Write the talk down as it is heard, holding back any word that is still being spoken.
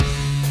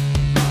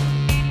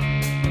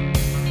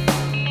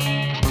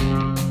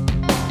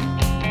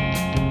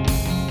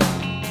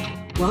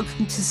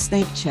Welcome to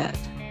Snape Chat,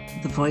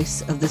 the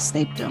voice of the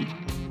Snapedom,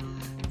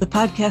 the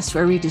podcast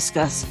where we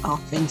discuss all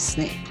things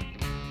Snape,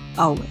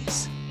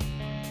 always.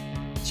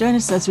 Join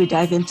us as we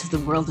dive into the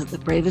world of the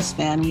bravest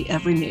man we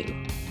ever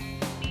knew,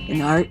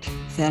 in art,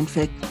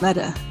 fanfic,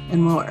 meta,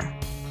 and more.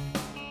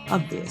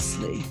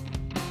 Obviously.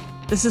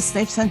 This is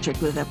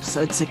Snape-centric with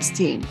episode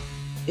 16.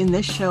 In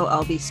this show,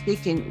 I'll be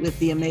speaking with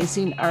the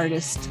amazing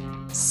artist,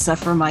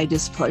 Suffer My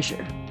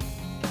Displeasure.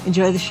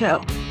 Enjoy the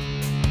show.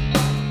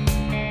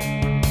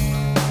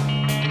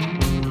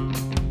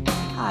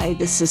 Hi,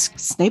 this is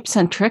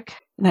Snape-centric,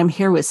 and I'm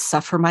here with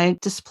Suffer My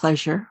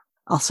Displeasure,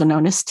 also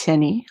known as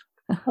Tinny.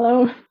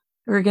 Hello.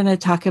 We're going to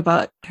talk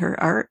about her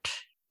art.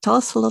 Tell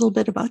us a little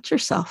bit about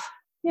yourself.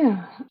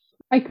 Yeah,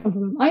 I come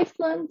from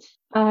Iceland.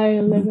 I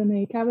live in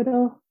a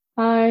capital.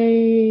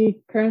 I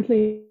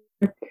currently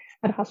work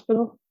at a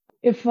hospital.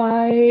 If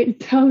I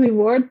tell the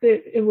word,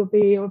 it would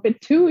be a bit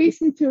too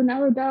easy to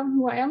narrow down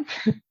who I am.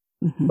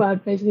 Mm-hmm.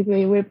 But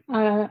basically,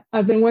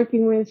 I've been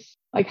working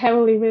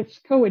heavily with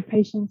COVID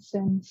patients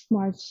since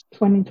March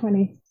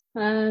 2020,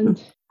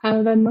 and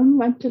have them on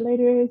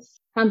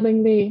ventilators,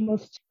 handling the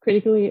most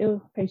critically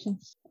ill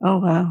patients. Oh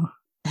wow!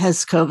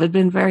 Has COVID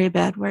been very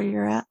bad where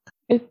you're at?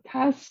 It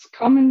has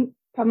come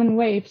in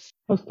waves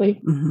mostly.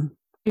 Mm-hmm.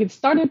 It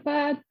started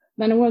bad,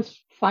 then it was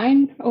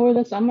fine over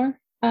the summer,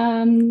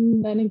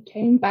 and then it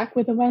came back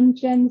with a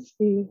vengeance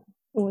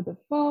over the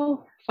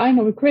fall, fine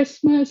over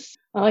Christmas.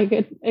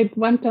 It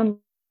went on,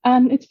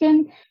 and it's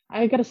been,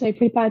 I gotta say,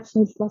 pretty bad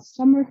since last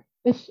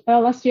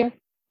year.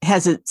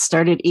 Has it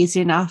started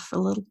easing off a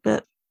little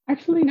bit?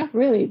 Actually, not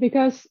really,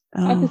 because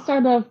at the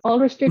start of all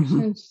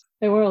restrictions,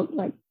 they were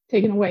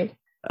taken away.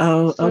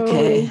 Oh,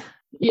 okay.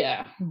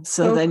 Yeah.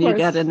 So then you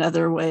got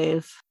another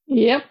wave.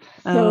 Yep.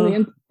 So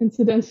the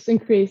incidence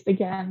increased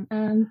again,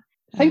 and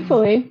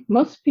thankfully,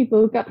 most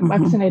people got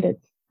vaccinated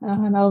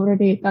and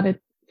already got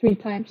it 3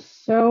 times.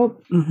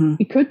 So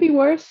it could be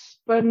worse,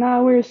 but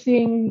now we're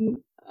seeing,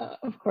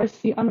 of course,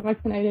 the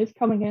unvaccinated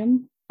coming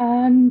in,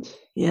 and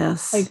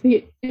yes,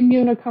 the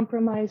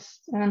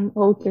immunocompromised and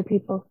older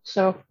people.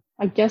 So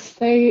I guess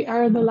they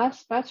are the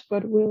last batch,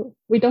 but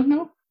we don't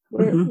know.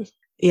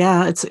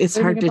 Yeah, it's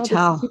hard to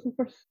tell.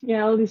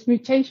 Yeah, all these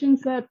mutations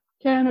that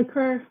can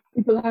occur.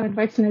 People haven't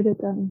vaccinated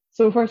and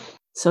so forth.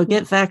 So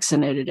get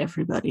vaccinated,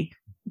 everybody,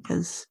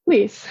 because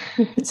please,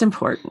 it's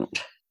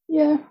important.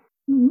 Yeah.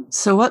 Mm-hmm.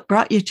 So what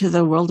brought you to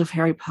the world of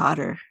Harry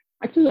Potter?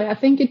 Actually, I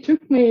think it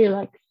took me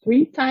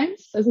 3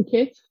 times as a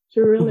kid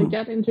to really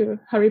get into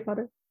Harry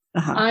Potter.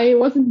 I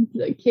wasn't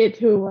a kid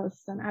who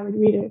was an avid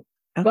reader,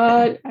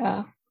 but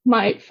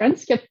my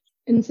friends kept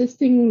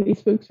insisting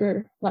these books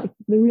were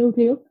the real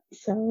deal.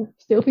 So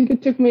still think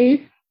it took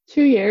me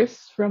 2 years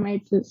from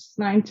ages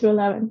 9 to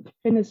 11 to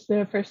finish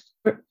the first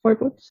 4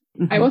 books.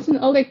 I wasn't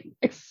all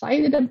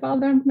excited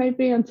about them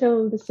maybe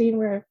until the scene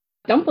where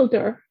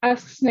Dumbledore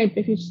asks Snape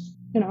if he's,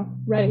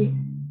 ready.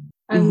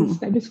 And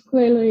Snape is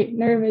clearly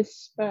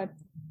nervous, but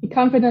he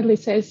confidently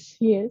says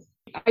he is.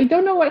 I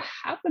don't know what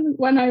happened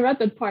when I read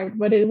that part,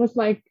 but it was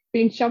like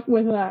being shot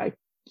with a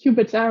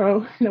Cupid's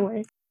arrow in a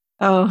way.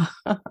 Oh,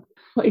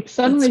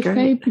 suddenly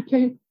Snape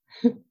became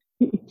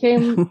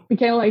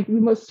the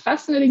most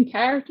fascinating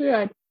character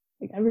I'd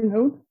ever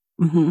known.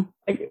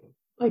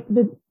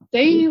 The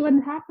day when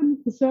it happened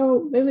was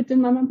so vivid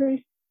in my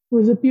memory. It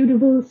was a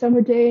beautiful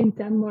summer day in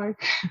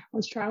Denmark. I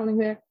was traveling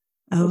there.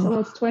 It was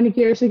almost 20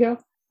 years ago.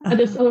 I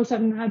just all of a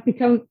sudden had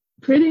become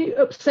pretty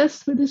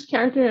obsessed with this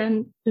character,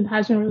 and it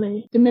hasn't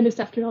really diminished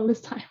after all this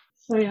time.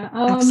 So yeah,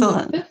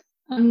 excellent.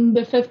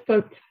 The 5th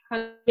book,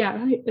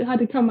 it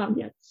hadn't come out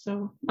yet.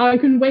 So I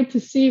couldn't wait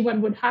to see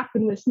what would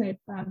happen with Snape,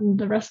 and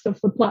the rest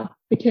of the plot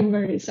became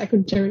very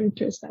secondary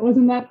interest. I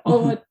wasn't that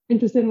all that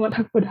interested in what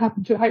would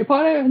happen to Harry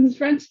Potter and his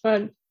friends,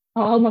 but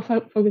all my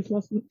focus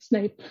was on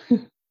Snape.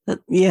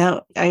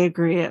 Yeah, I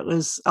agree. It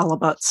was all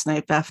about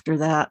Snape after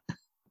that.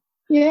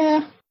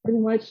 Yeah, pretty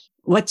much.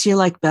 What do you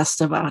like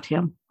best about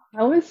him?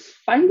 I always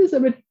find this a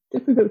bit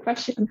difficult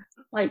question.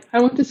 I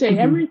want to say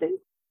everything.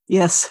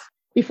 Yes.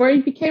 Before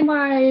he became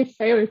my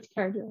favorite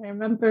character, I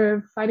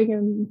remember finding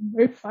him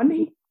very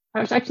funny.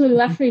 I was actually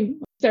laughing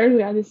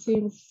hysterically at his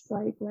scenes,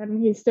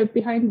 when he stood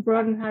behind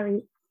Ron and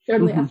Harry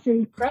shortly after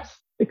he crashed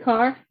the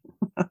car.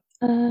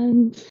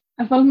 And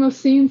I found those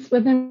scenes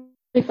with him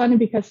really funny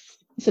because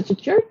he's such a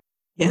jerk.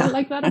 Yeah. I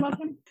like that about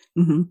him.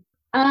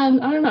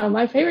 And I don't know,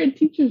 my favorite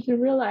teachers in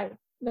real life,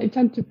 they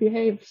tend to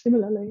behave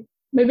similarly.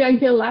 Maybe I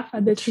can laugh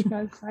at this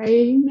because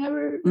I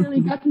never really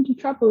got into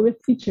trouble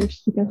with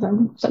teachers because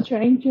I'm such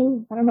an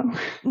angel. I don't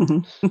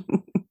know.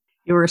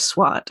 You were a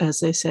SWAT, as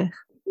they say.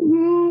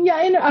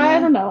 I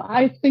don't know.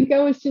 I think I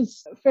was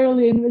just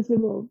fairly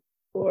invisible,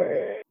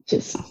 or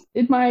just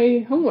did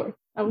my homework.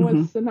 That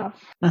was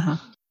enough.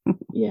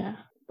 Yeah.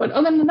 But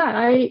other than that,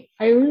 I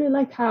really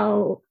like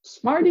how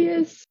smart he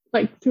is,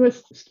 to a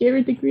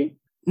scary degree.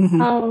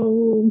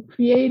 How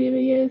creative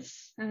he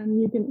is,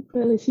 and you can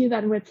clearly see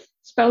that with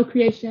spell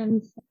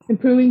creations,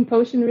 improving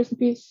potion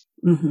recipes.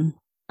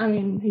 I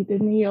mean,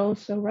 he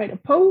also write a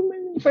poem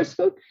in the first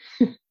book.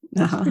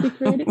 That's pretty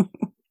creative.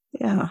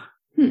 Yeah.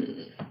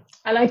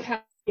 I like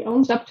how he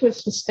owns up to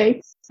his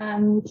mistakes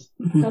and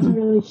doesn't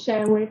really shy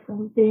away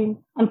from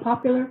being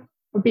unpopular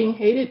or being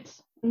hated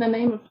in the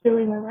name of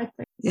doing the right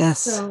thing. Yes.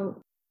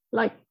 So,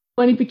 like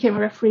when he became a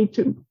referee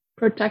to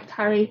protect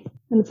Harry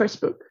in the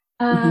first book,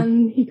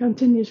 and he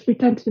continues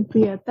pretending to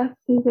be a Death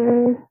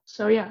Eater.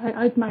 So yeah,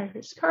 I admire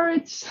his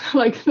courage.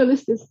 Like the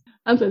list is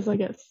endless, I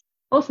guess.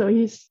 Also,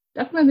 he's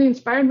definitely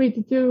inspired me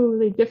to do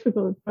the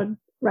difficult but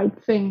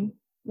right thing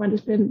when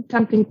it's been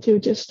tempting to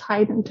just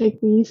hide and take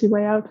the easy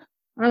way out.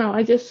 I don't know.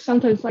 I just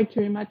sometimes like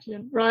to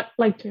imagine what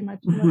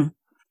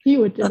he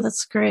would do. Oh,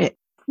 that's great.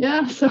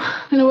 Yeah. So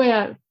in a way,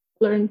 I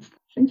learned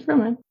things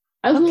from him.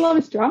 I also love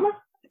his drama.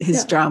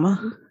 His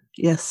drama.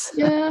 Yes.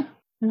 Yeah.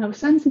 And how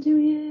sensitive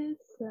he is.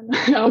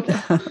 Okay.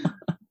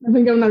 I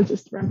think I'm not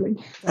just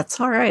rambling. That's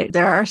all right.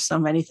 There are so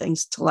many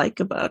things to like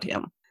about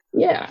him.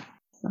 Yeah.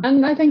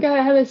 And I think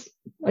I have this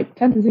like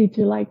tendency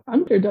to like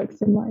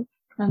underdogs in life.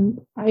 And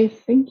I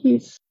think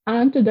he's an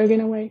underdog in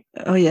a way.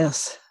 Oh,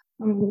 yes.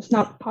 I mean, he's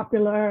not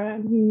popular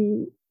and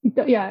he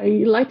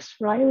likes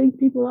riling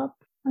people up,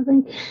 I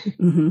think.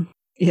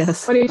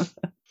 Yes. But he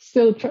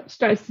still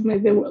tries to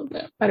make the world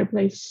a better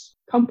place.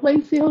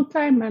 Complains the whole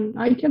time, and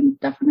I can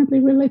definitely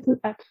relate to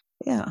that.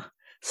 Yeah.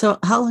 So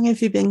how long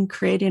have you been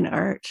creating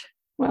art?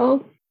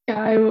 Well,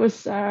 I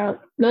was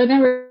really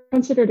never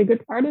considered a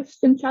good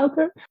artist in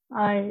childhood.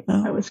 I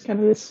was kind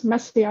of this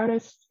messy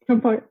artist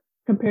compared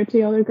to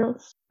the other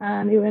girls.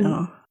 And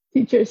even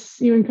teachers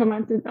even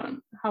commented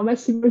on how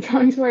messy my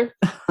drawings were.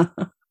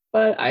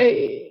 But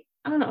I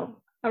don't know.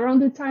 Around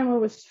the time I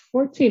was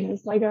 14,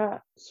 it's like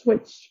a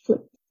switch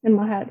flipped in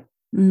my head.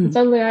 And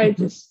suddenly I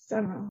just, I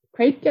don't know,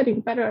 prayed getting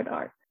better at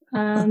art.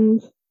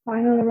 And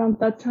finally around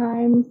that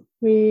time,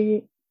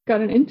 we got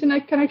an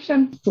internet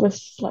connection. It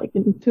was like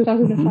in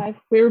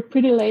 2005. We were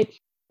pretty late,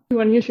 too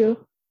unusual.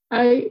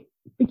 I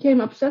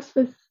became obsessed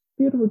with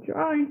beautiful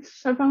drawings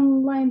I found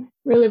online.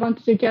 Really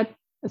wanted to get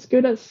as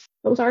good as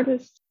those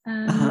artists.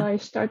 And I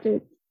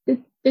started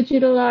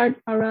digital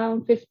art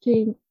around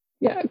 15.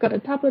 Yeah, I got a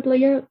tablet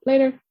later.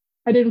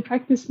 I didn't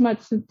practice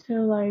much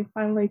until I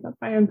finally got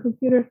my own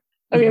computer.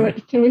 Okay,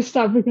 wait, can we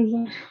stop? Because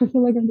I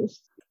feel like I'm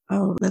just...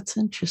 Oh, that's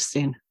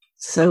interesting.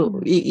 So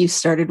you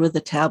started with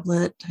a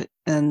tablet,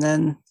 and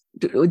then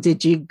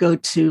did you go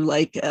to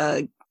like,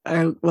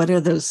 what are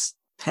those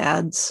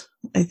pads,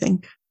 I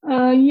think?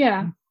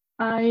 Yeah,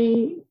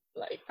 I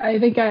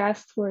think I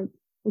asked for it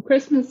for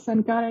Christmas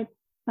and got it.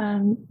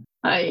 And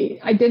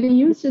I didn't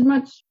use it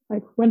much.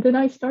 Like, when did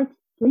I start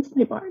doing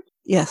Snape art?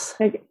 Yes.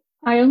 Like,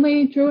 I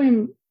only drew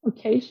him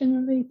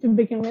occasionally to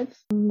begin with.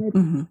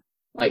 In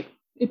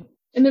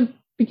the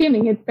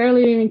beginning, it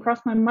barely even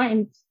crossed my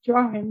mind to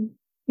draw him,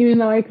 even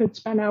though I could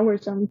spend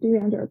hours on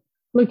DeviantArt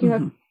looking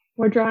up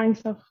more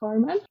drawings of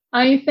Farman.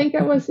 I think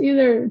I was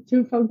either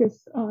too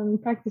focused on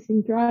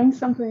practicing drawing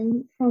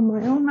something from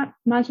my own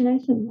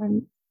imagination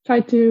and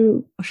try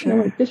to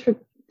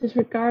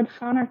disregard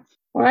fan art,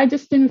 or I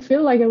just didn't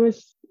feel like I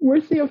was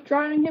worthy of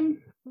drawing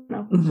him.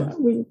 No, so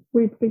we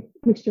big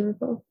mixture of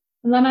both.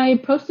 And then I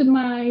posted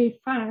my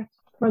fan art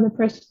for the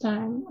first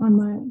time on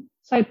my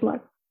side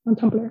blog on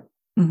Tumblr.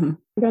 On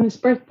his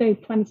birthday,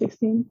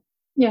 2016.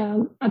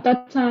 Yeah, at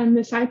that time,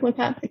 the site blog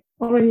had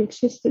already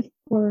existed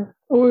for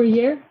over a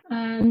year.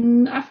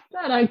 And after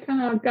that, I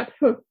kind of got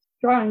hooked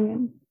drawing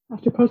him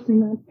after posting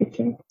that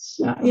picture.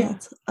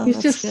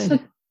 He's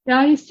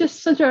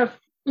just such a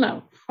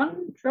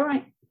fun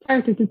drawing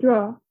character to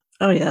draw.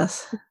 Oh,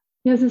 yes.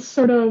 He has this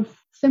sort of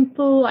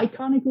simple,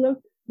 iconic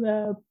look,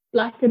 the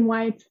black and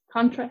white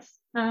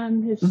contrast,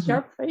 and his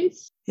sharp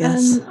face.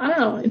 Yes. And I don't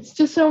know, it's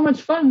just so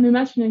much fun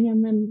imagining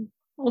him in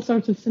all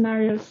sorts of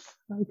scenarios,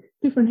 like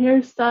different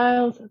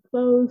hairstyles or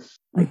clothes.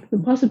 Like the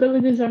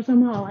possibilities are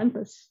somehow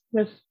endless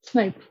with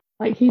Snape.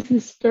 Like, he's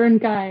this stern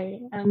guy,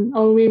 and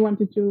all we want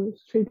to do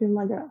is treat him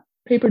like a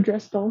paper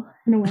dress doll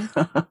in a way.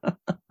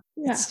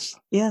 Yeah.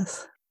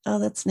 Yes. Oh,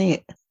 that's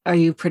neat. Are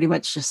you pretty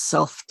much just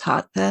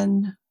self-taught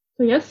then?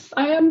 So yes,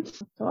 I am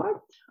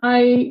self-taught.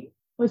 I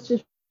was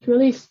just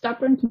really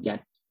stubborn to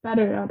get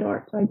better at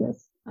art, I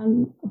guess.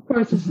 And of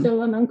course, it's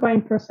still an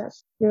ongoing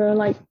process. You're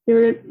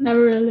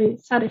never really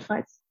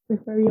satisfied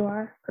with where you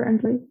are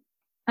currently.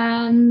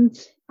 And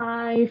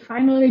I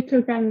finally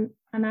took an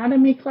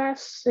anatomy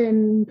class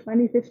in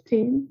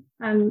 2015,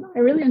 and I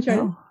really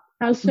enjoyed it.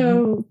 I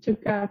also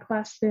took a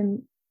class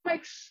in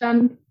comics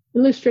and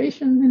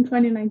illustration in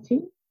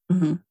 2019.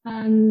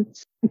 And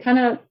I kind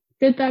of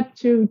did that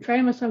to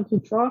train myself to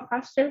draw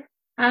faster.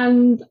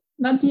 And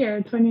that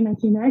year,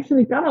 2019, I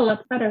actually got a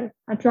lot better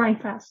at drawing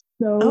fast.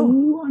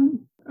 So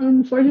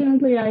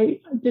unfortunately, I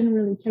didn't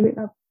really keep it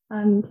up.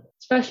 And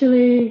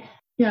especially,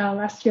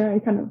 last year, I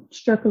kind of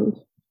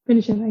struggled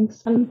finishing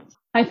things. And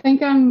I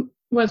think I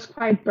was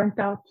quite burnt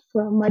out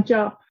from my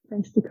job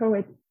thanks to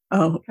COVID.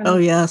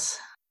 Yes.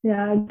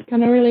 Yeah, it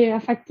kind of really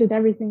affected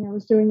everything I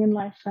was doing in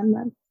life. And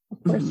then,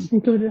 of course,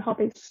 included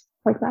hobbies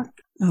like that.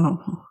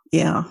 Oh,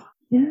 yeah.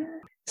 Yeah.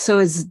 So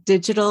is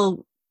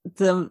digital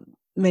the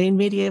main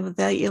media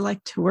that you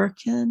like to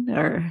work in,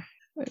 or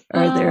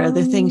are there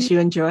other things you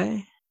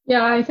enjoy?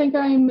 Yeah, I think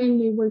I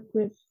mainly work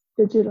with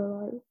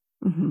digital art.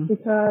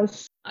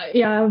 because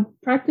I've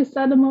practiced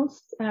that the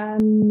most,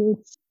 and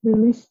it's the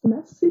least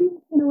messy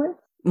in a way.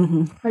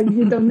 Like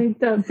you don't need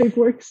the big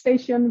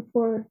workstation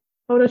for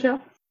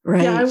Photoshop.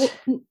 Right. Yeah,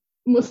 I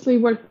mostly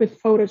work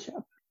with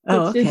Photoshop.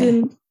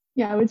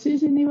 Which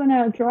isn't even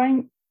a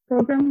drawing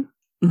program,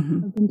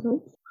 I've been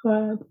told.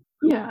 But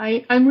yeah,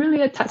 I'm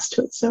really attached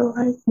to it, so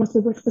I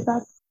mostly work with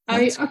that.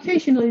 That's I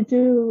occasionally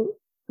do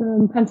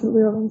pencil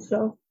drawing,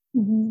 so.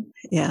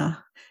 Yeah,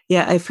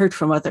 I've heard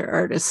from other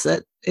artists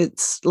that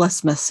it's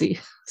less messy.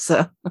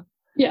 So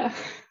yeah,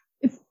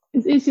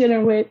 it's easier in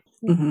a way.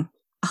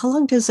 How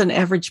long does an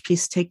average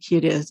piece take you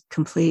to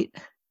complete?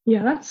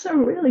 Yeah, that's a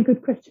really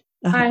good question.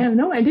 I have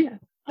no idea.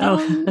 Yeah,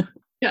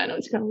 I know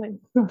it's kind of lame.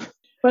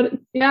 But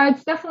yeah,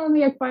 it's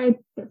definitely quite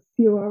a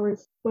few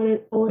hours. But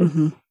it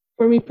always,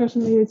 for me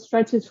personally, it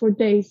stretches for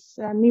days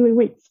and even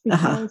weeks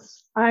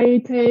because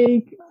I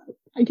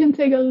can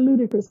take a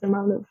ludicrous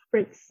amount of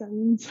breaks,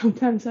 and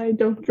sometimes I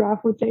don't draw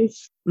for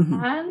days.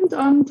 And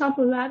on top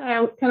of that,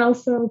 I can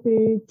also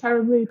be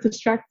terribly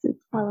distracted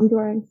while I'm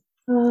drawing.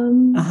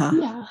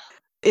 Yeah.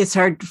 It's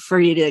hard for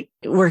you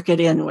to work it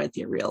in with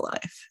your real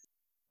life.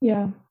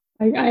 Yeah.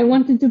 I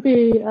want it to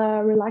be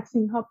a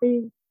relaxing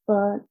hobby,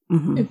 but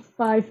if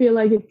I feel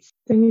like it's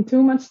taking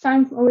too much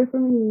time away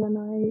from me,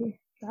 then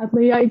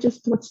I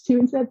just watch TV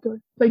instead or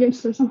play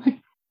games or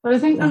something. But I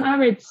think on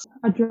average,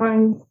 a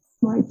drawing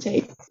might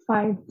take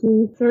 5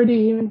 to 30,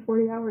 even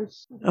 40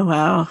 hours. Oh,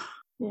 wow.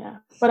 Yeah.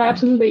 But I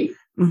absolutely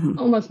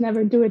almost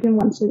never do it in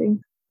one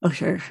sitting. Oh,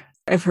 sure.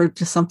 I've heard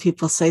some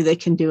people say they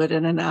can do it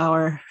in an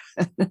hour.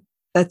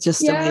 That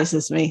just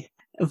amazes me.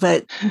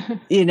 But,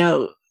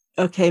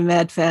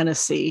 Mad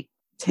Fantasy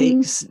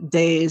takes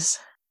days.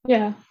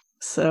 Yeah.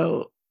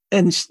 So,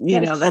 and,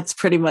 that's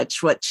pretty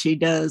much what she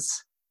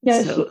does.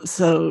 Yeah.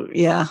 So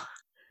yeah.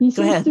 He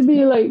seems to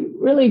be like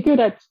really good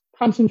at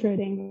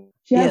concentrating.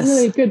 She has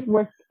really good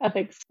work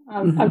ethics.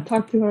 I've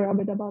talked to her a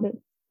bit about it.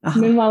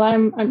 Meanwhile,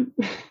 I'm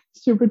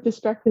super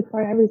distracted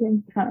by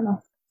everything. I don't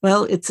know.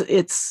 Well,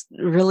 it's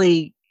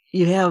really,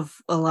 you have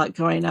a lot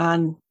going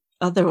on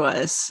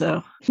otherwise.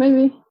 So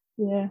maybe.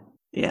 Yeah.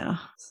 Yeah.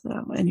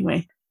 So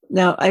anyway,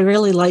 now I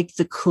really like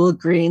the cool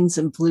greens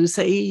and blues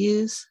that you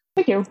use.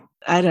 Thank you.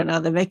 I don't know.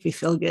 They make me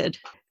feel good.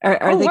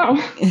 Are they? Wow.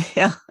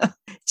 Yeah.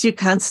 Do you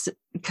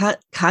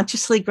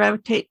consciously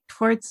gravitate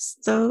towards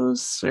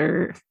those,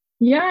 or?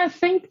 Yeah, I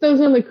think those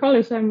are the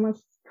colors I'm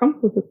most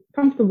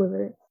comfortable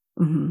with.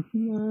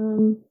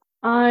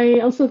 I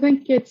also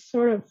think it's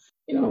sort of,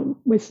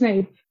 with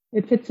Snape,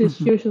 it fits his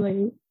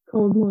usually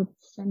cold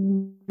moods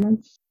and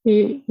moments.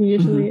 He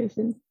usually is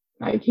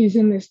he's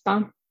in this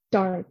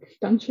dark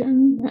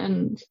dungeon,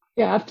 and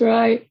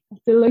after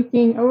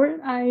looking over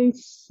it, I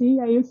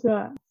use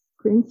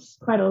greens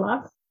quite a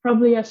lot.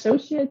 Probably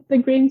associate the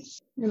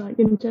greens,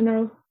 in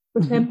general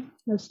with him.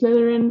 The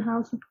Slytherin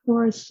house, of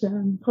course,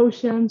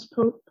 potions,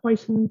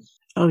 poisons.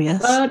 Oh,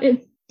 yes. But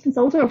it's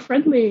also a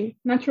friendly,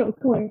 natural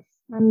color,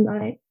 and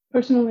I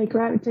personally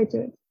gravitate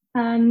to it.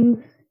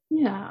 And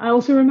I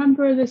also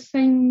remember this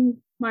thing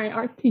my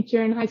art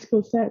teacher in high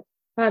school said,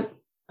 that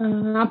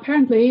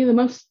apparently the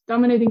most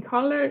dominating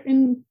color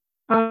in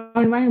our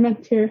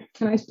environment here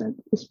in Iceland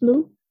is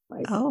blue.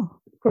 Of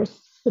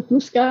course, the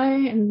blue sky,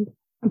 and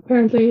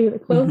apparently the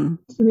close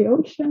to the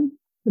ocean,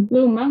 the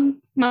blue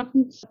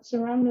mountains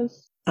surround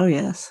us. Oh,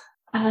 yes.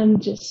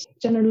 And just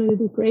generally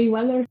the gray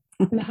weather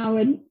and how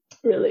it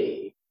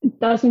really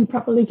doesn't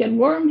properly get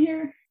warm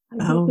here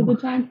most of the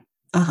time.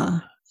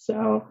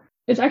 So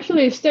it's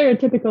actually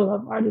stereotypical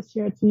of artists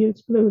here to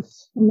use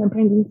blues in their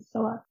paintings a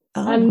lot.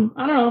 And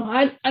I don't know.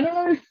 I don't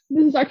know if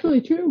this is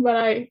actually true, but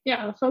I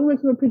thought it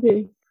was a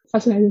pretty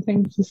fascinating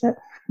thing she said.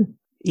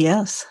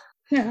 Yes.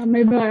 Yeah,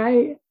 maybe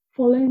I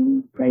fall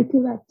in prey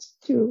to that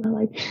too.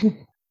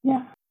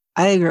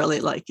 I really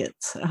like it.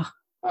 So.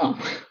 Oh,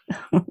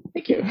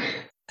 thank you.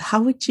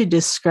 How would you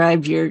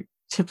describe your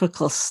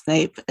typical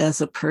Snape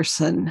as a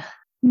person?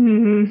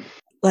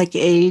 Like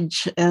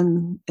age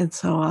and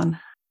so on?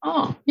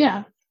 Oh,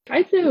 yeah.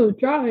 Try to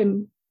draw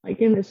him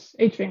in this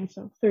age range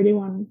of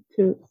 31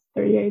 to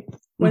 38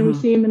 when we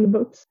see him in the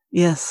books.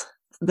 Yes,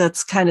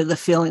 that's kind of the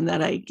feeling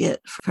that I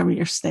get from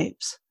your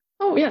Snapes.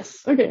 Oh,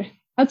 yes. Okay.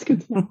 That's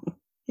good to know.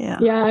 Yeah.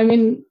 Yeah, I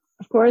mean,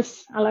 of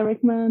course, Alan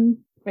Rickman,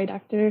 great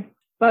actor.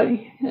 But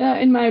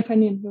in my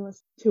opinion, he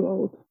was too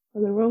old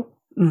for the role.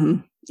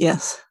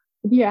 Yes.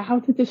 But yeah, how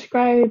to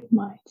describe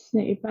my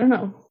Snape? I don't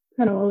know.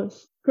 Kind of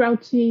always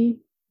grouchy,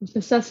 with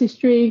a sassy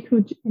streak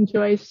who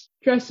enjoys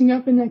dressing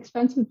up in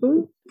expensive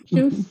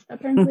shoes,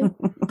 apparently.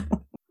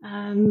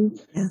 And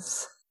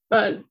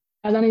but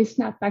then he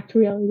snapped back to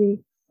reality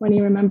when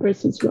he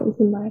remembers his roles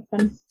in life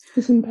and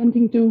his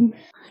impending doom.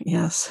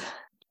 Yes.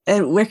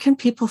 And where can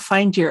people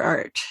find your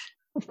art?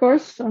 Of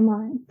course, on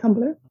my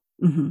Tumblr.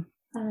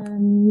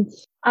 And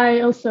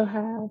I also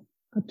have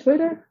a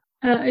Twitter.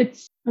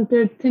 It's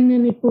under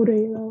Tinnini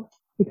though,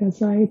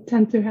 because I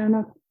tend to hang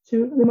up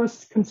to the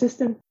most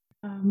consistent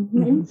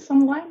names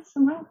online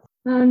somehow.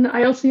 And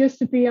I also used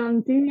to be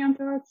on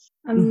DeviantArt,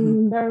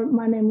 and there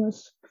my name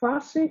was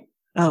Kvasi.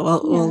 Oh,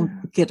 well, we'll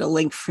get a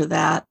link for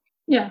that.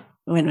 Yeah,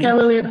 Yeah,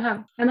 well, you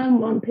have. And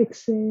I'm on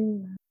Pixie.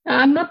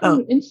 I'm not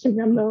on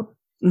Instagram, though.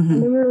 I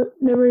never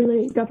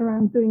really got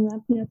around doing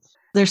that yet.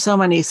 There's so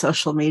many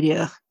social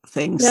media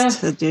things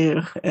to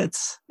do.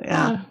 It's,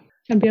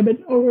 can be a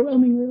bit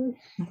overwhelming,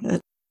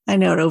 really. I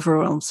know it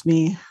overwhelms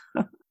me.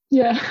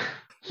 Yeah.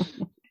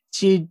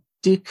 Do you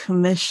do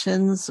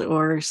commissions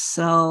or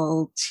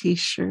sell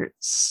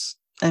T-shirts?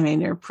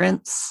 Or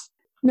prints?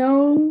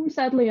 No,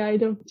 sadly, I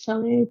don't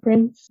sell any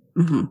prints.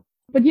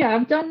 But yeah,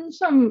 I've done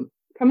some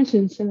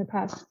commissions in the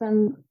past,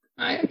 and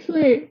I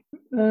actually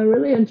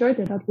really enjoyed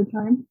it at the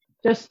time.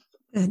 Just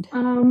good.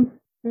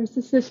 There's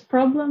this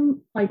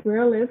problem like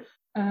where I live,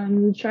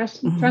 and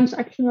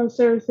transactional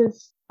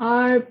services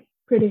are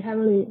pretty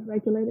heavily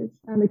regulated,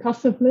 and the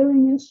cost of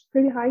living is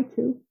pretty high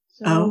too.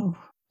 So,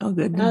 oh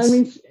goodness. That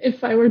means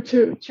if I were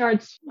to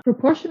charge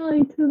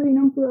proportionally to the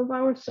number of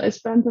hours I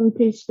spent on a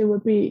piece, it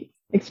would be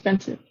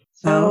expensive.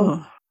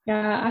 So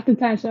at the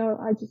time,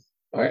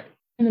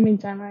 in the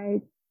meantime,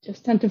 I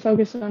just tend to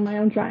focus on my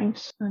own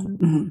drawings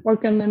and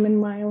work on them in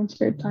my own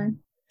spare time.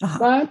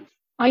 But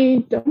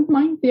I don't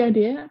mind the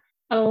idea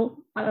at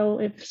all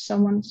if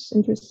someone's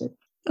interested.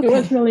 Okay. It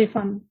was really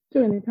fun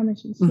doing the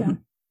commissions. Yeah.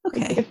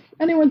 Okay. If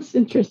anyone's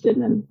interested,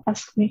 then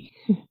ask me.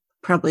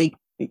 Probably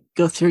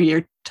go through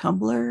your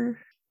Tumblr.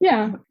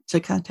 Yeah. To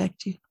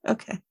contact you.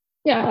 Okay.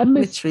 Yeah, at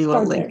least which we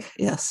will link.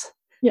 There. Yes.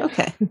 Yeah.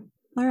 Okay.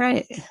 All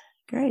right.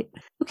 Great.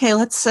 Okay,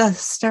 let's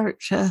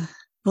start.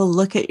 We'll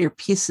look at your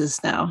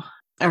pieces now.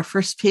 Our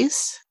first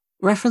piece,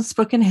 reference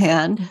book in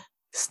hand.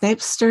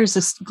 Snape stirs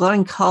a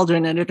glowing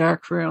cauldron in a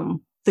dark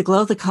room. The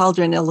glow of the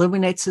cauldron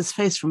illuminates his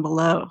face from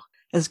below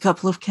as a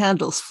couple of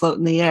candles float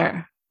in the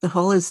air. The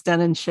whole is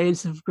done in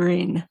shades of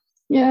green.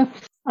 Yeah.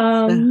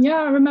 I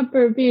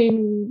remember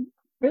being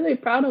really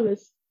proud of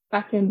this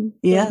back in.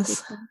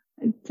 Yes.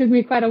 It took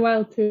me quite a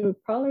while to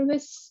color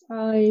this.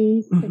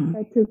 I think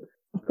I took,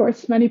 of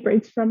course, many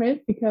breaks from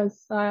it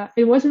because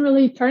it wasn't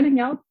really turning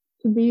out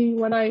to be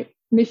what I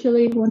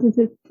initially wanted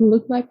it to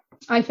look like.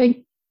 I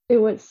think it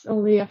was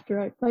only after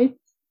I played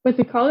with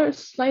the color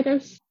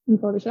sliders in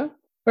Photoshop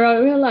where I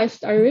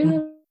realized I really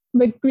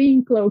like the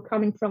green glow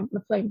coming from the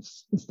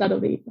flames instead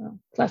of the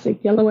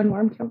classic yellow and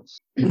warm tones.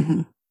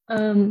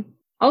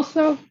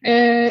 Also,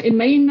 it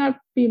may not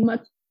be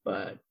much,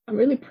 but I'm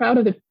really proud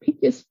of the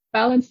pinkish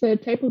balance the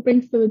table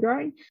brings to the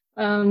drawing.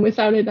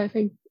 Without it, I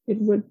think it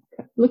would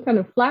look kind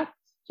of flat,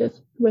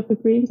 just with the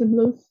greens and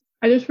blues.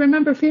 I just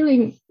remember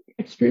feeling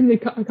extremely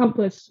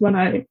accomplished when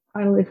I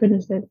finally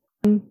finished it.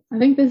 I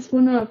think this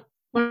one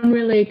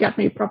really got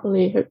me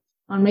properly hooked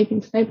on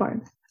making Snape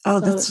art. Oh,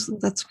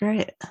 that's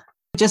great.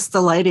 Just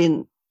the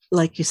lighting,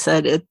 like you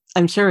said,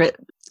 I'm sure it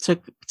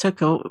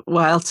took a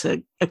while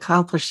to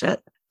accomplish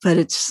it, but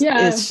it's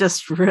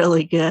just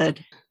really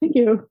good. Thank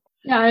you.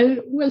 Yeah,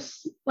 it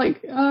was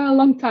like a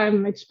long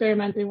time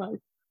experimenting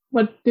with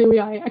what do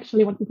I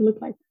actually want it to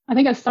look like. I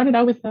think I started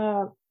out with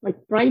a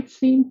bright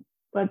scene,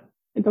 but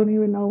I don't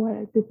even know why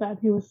I did that.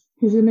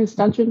 He's in his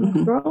dungeon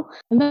after all.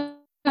 And then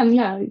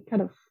it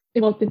kind of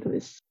evolved into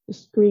this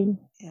green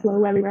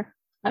glow everywhere.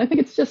 And I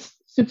think it's just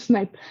suits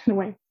Snape in a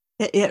way.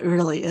 It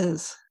really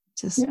is.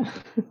 Just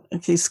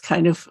these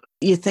kind of,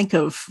 you think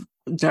of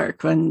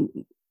dark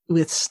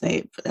with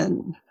Snape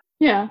and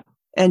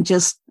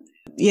just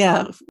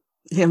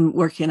him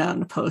working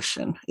on a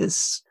potion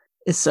is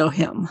so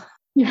him.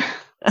 Yeah,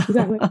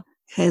 exactly.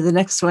 Okay, the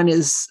next one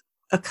is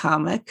a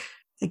comic,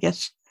 I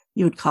guess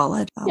you would call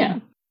it.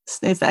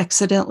 Snape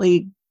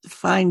accidentally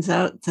finds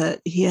out that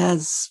he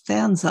has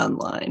fans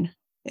online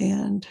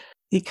and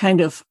he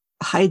kind of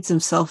hides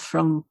himself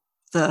from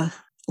the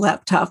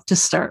laptop to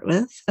start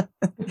with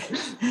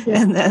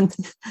and then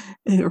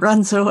he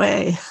runs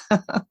away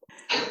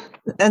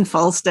and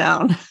falls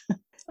down.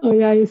 Oh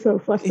yeah, he's so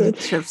flustered.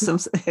 He trips him.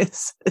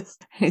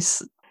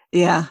 He's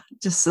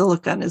just the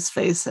look on his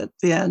face at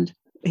the end.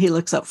 He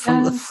looks up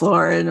from the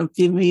floor in a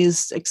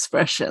bemused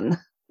expression.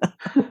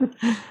 I don't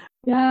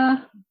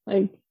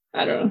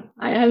know.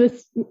 I have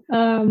this.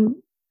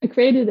 I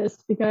created this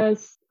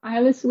because I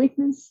have this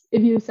weakness.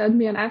 If you send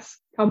me an ask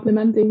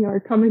complimenting or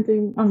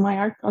commenting on my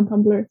art on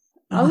Tumblr,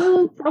 I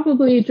will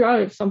probably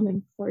draw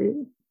something for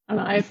you. And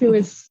I feel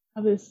I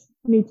have this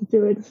need to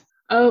do it.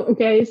 Oh,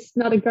 okay. It's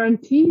not a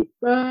guarantee,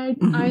 but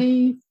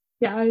I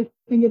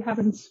think it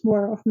happens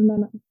more often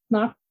than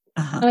not.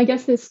 And I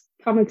guess this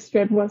comic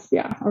strip was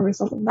a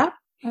result of that.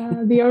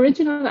 The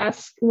original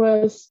ask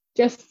was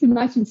just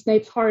imagine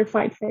Snape's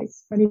horrified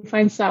face when he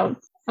finds out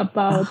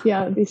about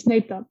the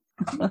Snape dump.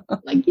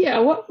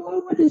 What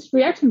would his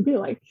reaction be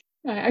like?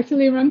 I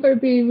actually remember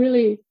being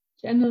really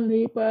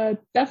genuinely,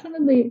 but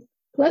definitely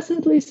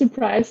pleasantly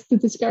surprised to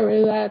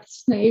discover that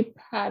Snape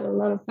had a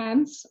lot of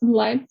fans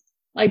online.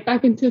 Like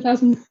back in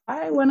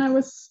 2005 when I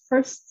was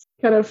first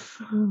kind of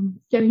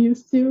getting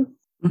used to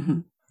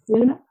the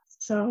internet.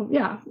 So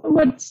what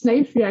would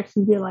Snape's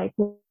reaction be like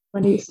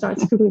when he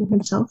starts Googling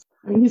himself?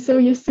 I mean, he's so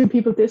used to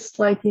people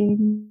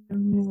disliking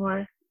him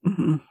or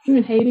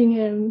even hating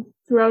him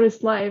throughout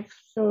his life.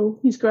 So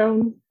he's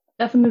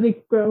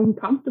definitely grown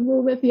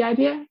comfortable with the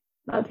idea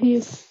that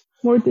he's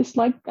more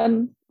disliked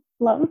than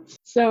loved.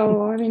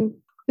 So, I mean,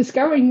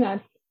 discovering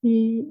that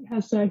he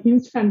has a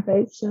huge fan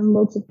base and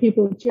lots of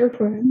people cheer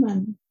for him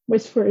and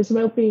wish for his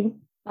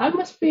well-being, that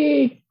must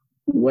be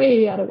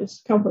way out of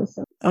his comfort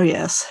zone. Oh,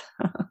 yes.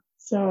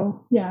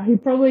 So, yeah, he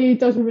probably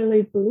doesn't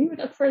really believe it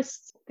at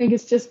first. I think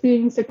it's just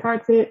being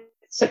sarcastic,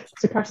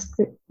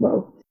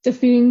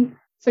 just being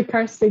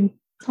sarcastic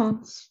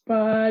taunts.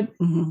 But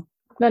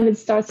then it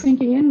starts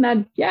sinking in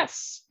that,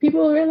 yes,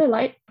 people really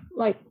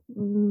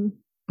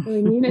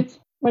really mean it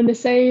when they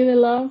say they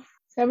love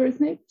Severus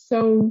Snape.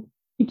 So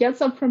he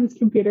gets up from his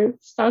computer,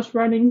 starts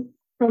running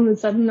from the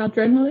sudden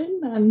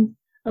adrenaline, and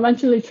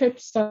eventually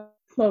trips the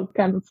cloak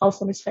and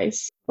falls on his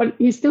face. But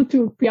he's still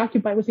too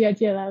preoccupied with the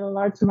idea that a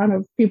large amount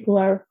of people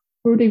are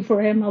rooting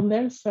for him out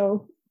there.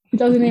 So he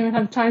doesn't even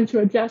have time to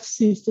adjust.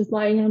 He's just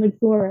lying on the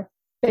floor,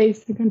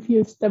 dazed and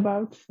confused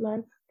about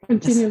life.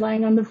 Continue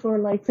lying on the floor,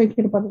 like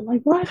thinking about it,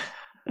 like, what?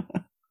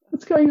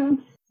 What's going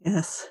on?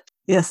 Yes,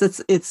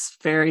 it's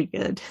very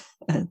good.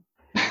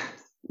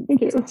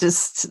 Thank you.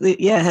 Just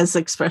his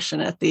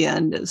expression at the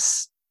end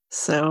is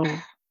so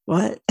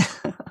what?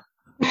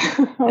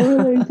 I'm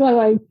really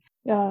glad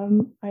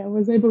I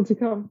was able to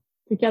come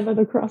to get that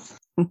across.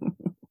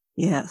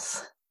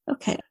 Yes.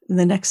 Okay. And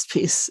the next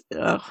piece,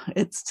 they're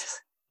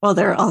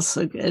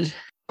also good.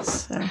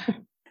 So,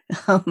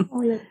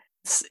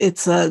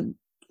 it's a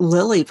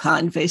lily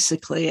pond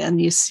basically, and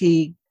you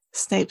see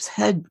Snape's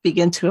head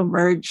begin to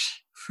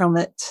emerge from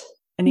it,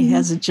 and he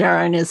has a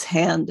jar in his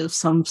hand of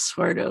some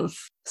sort of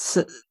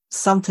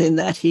something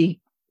that he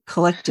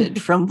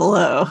collected from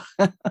below.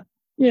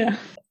 Yeah.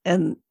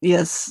 And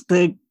yes,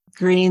 the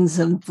greens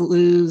and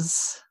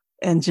blues,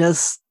 and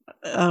just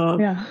he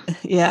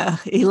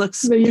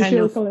looks the kind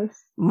of colors.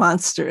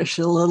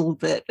 Monsterish a little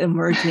bit,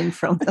 emerging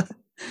from the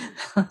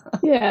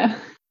yeah,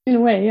 in a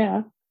way,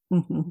 yeah.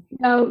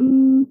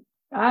 Mm-hmm.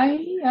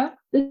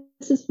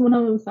 This is one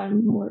of those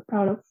I'm more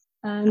proud of,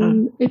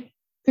 and it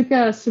took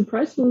a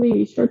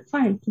surprisingly short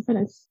time to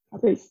finish,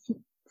 at least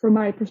from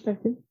my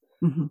perspective.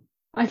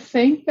 I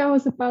think I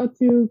was about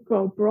to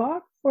go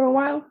abroad for a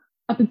while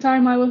at the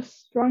time I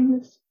was drawing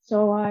this,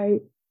 so I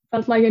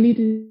felt like I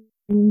needed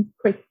to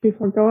quick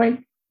before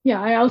going.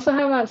 Yeah, I also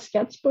have a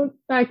sketchbook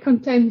that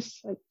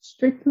contains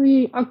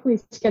strictly ugly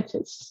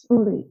sketches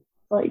only.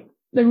 Like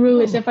the rule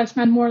is if I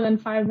spend more than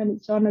 5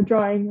 minutes on a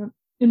drawing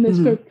in this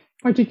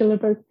particular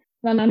book,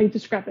 then I need to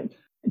scrap it.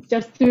 It's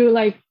just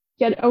to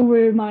get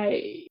over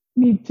my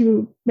need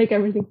to make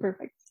everything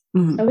perfect.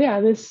 So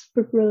yeah, this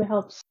book really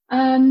helps.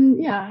 And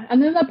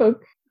in that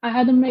book, I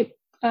had to make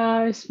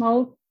a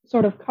small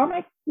sort of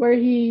comic where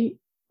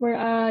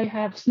I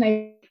have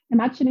Snape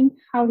imagining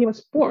how he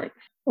was born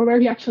or where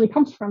he actually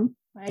comes from.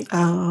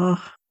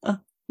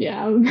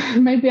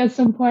 Maybe at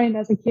some point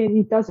as a kid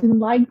he doesn't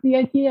like the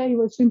idea he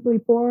was simply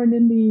born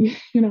in the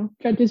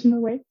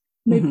traditional way.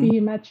 Maybe he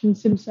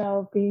imagines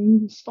himself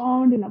being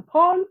spawned in a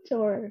pond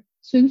or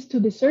swims to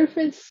the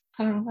surface.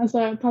 I don't know, as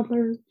a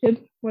toddler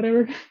kid,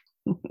 whatever.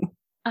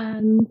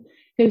 And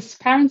his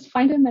parents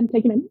find him and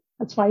take him in.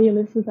 That's why he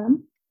lives with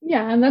them.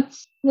 Yeah, and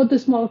that's what the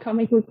small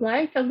comic looked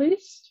like, at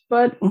least.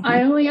 But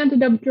I only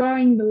ended up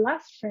drawing the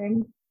last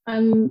frame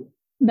and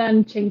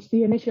then changed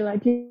the initial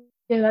idea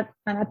that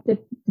I had the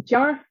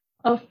jar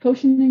of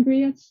potion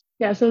ingredients.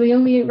 Yeah, so the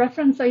only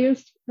reference I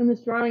used in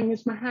this drawing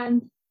is my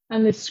hand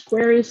and this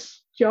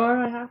squarish jar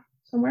I have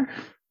somewhere.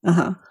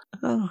 I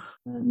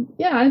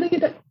think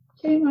it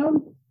came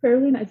out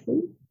fairly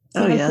nicely.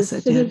 Yes,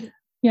 it did.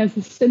 He has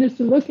a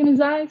sinister look in his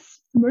eyes,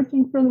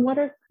 emerging from the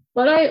water.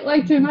 But I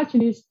like to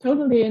imagine he's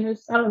totally in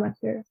his element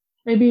here.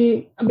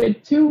 Maybe a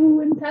bit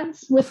too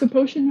intense with the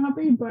potion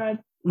hobby, but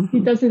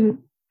he doesn't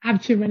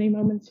have too many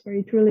moments where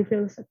he truly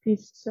feels at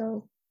peace.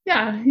 So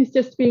yeah, he's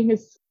just being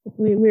his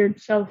hopefully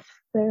weird self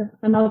there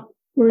and not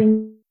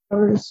worrying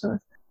colors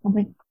or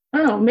something. I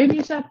don't know, maybe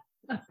he's at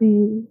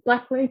the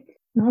Black Lake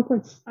in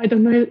Hogwarts. I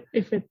don't know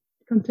if it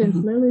contains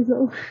lilies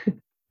though.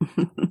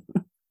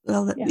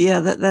 Well,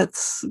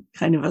 that's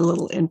kind of a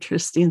little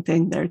interesting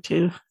thing there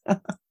too.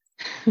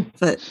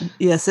 But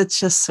yes, it's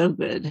just so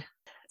good.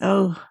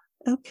 Oh,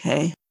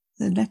 okay.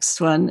 The next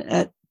one,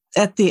 at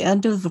the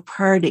end of the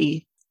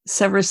party,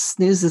 Severus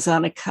snoozes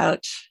on a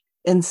couch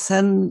in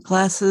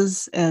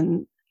sunglasses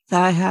and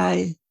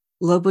thigh-high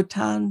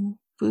Louboutin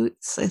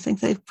boots. I think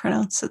they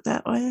pronounce it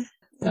that way.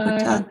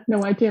 I have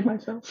no idea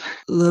myself.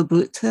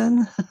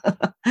 Louboutin?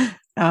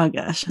 Oh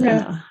gosh.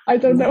 Yeah, I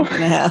don't know.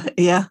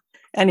 Yeah.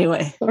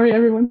 Anyway. Sorry,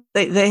 everyone.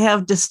 They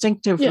have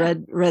distinctive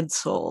red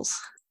soles.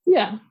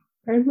 Yeah,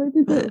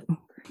 apparently they do.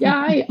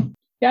 I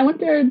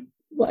wondered,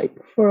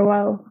 for a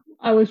while,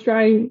 I was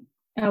trying,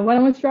 when I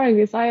was trying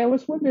this, I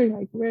was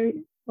wondering,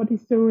 what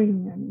he's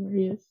doing and where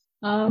he is.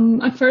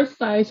 At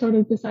first, I sort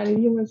of decided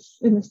he was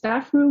in the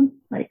staff room,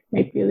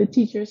 maybe the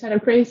teachers had a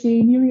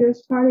crazy New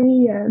Year's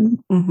party and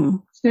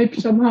Snape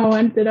somehow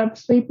ended up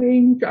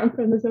sleeping drunk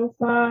on the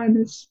sofa in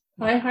his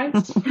high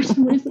heights for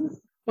some reason.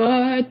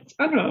 But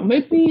I don't know,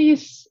 maybe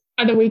he's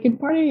at a weekend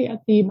party at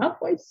the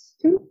Malfoys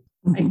too.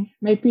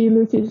 Maybe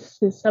Lucius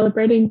is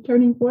celebrating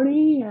turning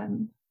 40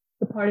 and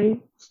the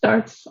party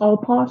starts all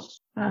posh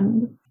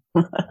and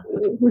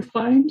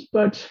refined,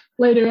 but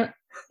later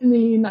in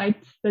the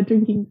night, the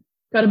drinking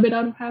got a bit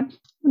out of hand.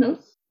 Who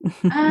knows?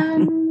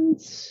 And,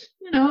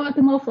 at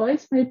the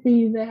Malfoys,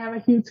 maybe they have a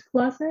huge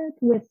closet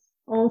with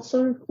all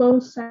sort of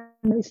clothes and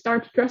they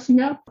start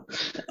dressing up.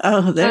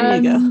 Oh, there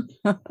you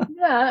go.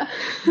 Yeah.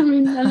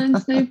 And then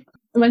Snape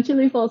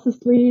eventually falls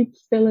asleep,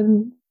 still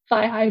in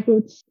thigh-high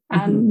boots,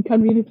 and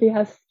conveniently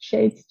has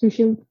shades to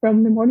shield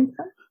from the morning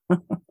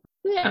sun.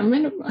 Yeah, I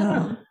don't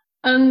know.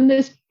 And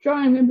this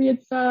drawing, maybe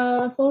it's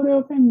a photo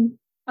of him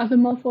as a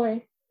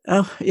Malfoy.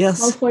 Oh,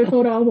 yes. Malfoy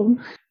photo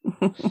album.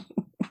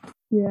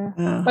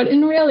 Yeah. But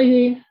in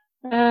reality,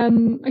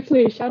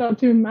 actually, shout out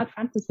to Mad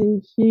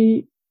Fantasy.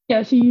 She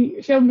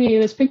showed me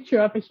this picture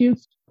of a huge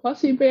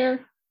Plushie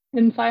bear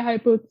in thigh-high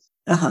boots.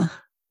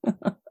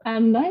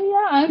 And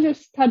I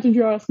just had to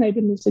draw Snape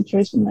in this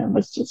situation. It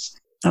was just...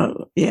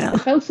 Oh, yeah. It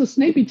felt so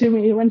Snapey to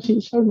me when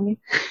she showed me.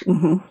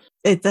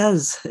 It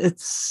does.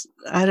 It's,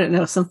 I don't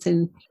know,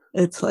 something,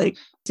 it's like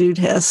dude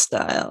has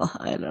style.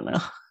 I don't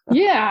know.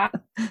 Yeah.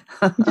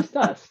 It just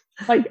does.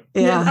 Like,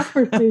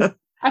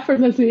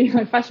 effortlessly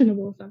like,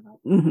 fashionable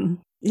somehow.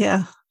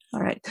 Yeah.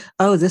 All right.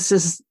 Oh, this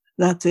is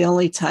not the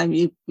only time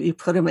you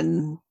put him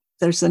in.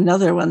 There's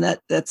another one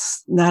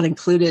that's not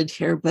included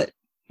here, but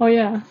oh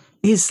yeah,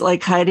 he's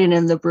like hiding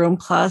in the broom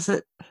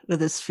closet with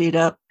his feet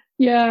up.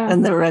 Yeah,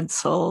 and the red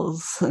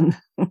soles, and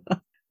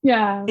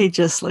yeah, he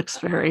just looks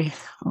very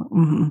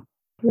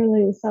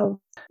really so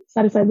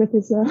satisfied with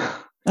his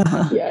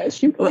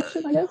shoe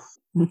collection, I guess.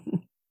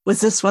 Was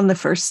this one the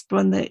first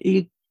one that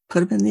you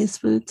put him in these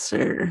boots,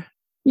 or?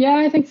 Yeah,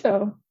 I think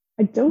so.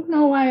 I don't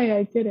know why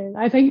I did it.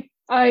 I think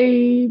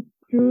I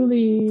drew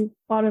the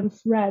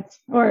bottoms red,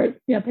 or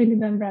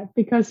painted them red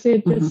because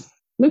it just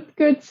looked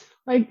good.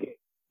 Like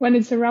when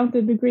it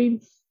surrounded the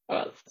greens,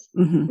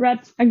 red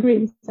and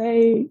greens,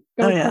 they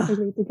go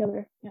perfectly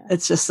together. Yeah.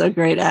 It's just a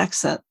great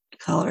accent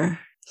color.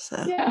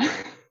 So yeah,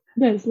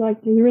 it is. Like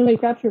it really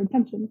grabs your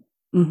attention.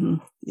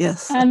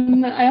 Yes.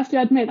 And I have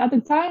to admit, at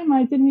the time,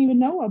 I didn't even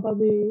know about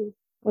the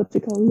what's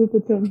it called,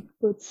 Louboutin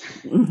boots.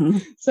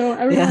 So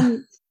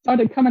everyone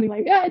started commenting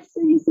like, "Yeah, it's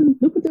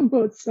Louboutin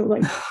boots." So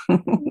like,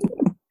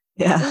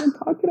 yeah, what are you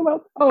talking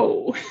about?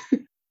 Oh,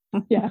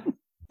 yeah.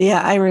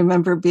 Yeah, I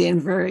remember being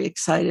very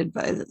excited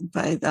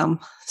by them.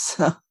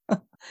 So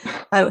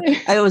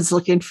I was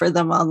looking for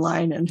them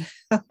online, and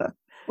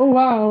oh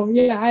wow,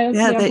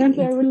 apparently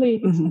they're really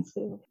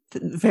expensive.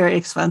 Very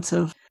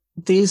expensive.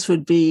 These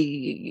would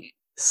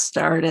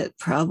start at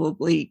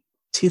probably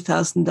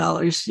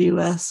 $2,000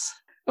 US.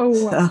 Oh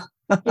wow.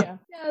 So. Yeah,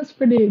 it's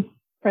pretty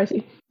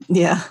pricey.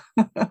 Yeah.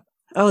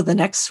 Oh, the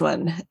next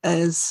one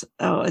is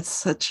it's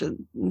such a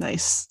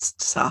nice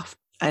soft.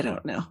 I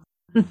don't know.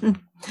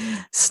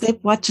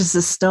 Snape watches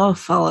the snow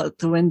fall out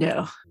the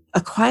window.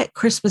 A quiet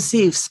Christmas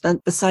Eve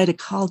spent beside a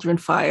cauldron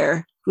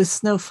fire with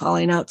snow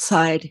falling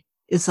outside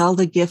is all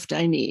the gift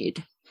I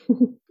need.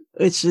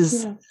 Which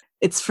is,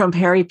 it's from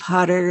Harry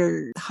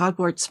Potter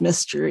Hogwarts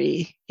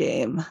Mystery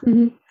game,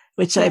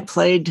 which I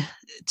played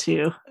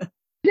too.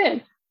 You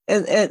did?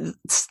 And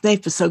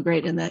Snape is so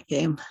great in that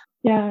game.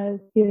 Yeah,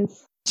 he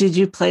is. Did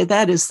you play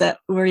that? Is that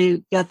where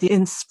you got the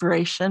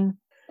inspiration?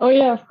 Oh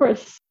yeah, of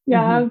course.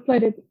 Yeah, I've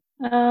played it.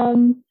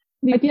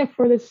 The idea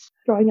for this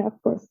drawing,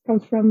 of course,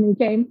 comes from the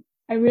game.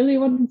 I really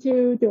wanted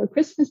to do a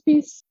Christmas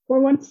piece for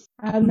once.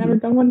 I had never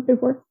done one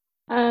before.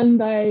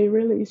 And I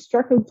really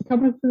struggled to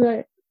come up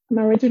with an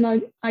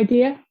original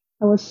idea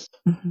I was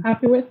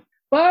happy with.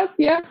 But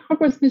yeah,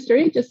 Hogwarts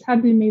Mystery just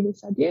handed me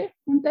this idea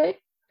one day. I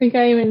think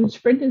I even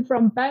sprinted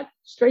from bed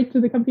straight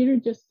to the computer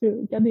just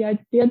to get the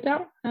idea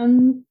down.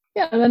 And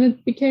then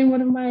it became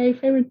one of my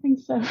favorite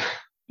things I've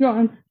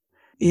drawn.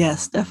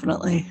 Yes,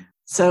 definitely.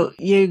 So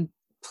you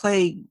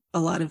play a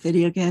lot of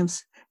video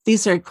games.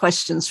 These are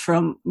questions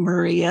from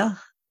Maria.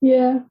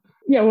 Yeah.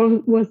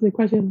 What was the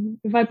question?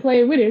 If I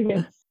play video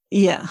games?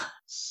 Yeah.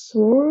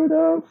 Sort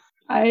of.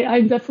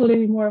 I'm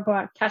definitely more of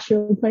a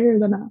casual player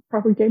than a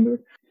proper gamer.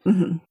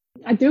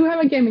 I do have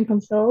a gaming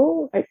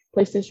console, like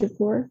PlayStation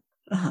 4.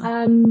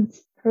 And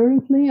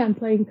currently I'm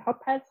playing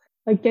Cuphead,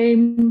 a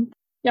game.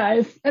 Yeah,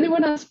 if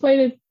anyone has played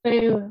it,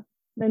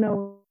 they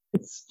know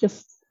it's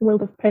just a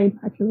world of pain,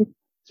 actually.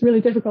 It's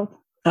really difficult.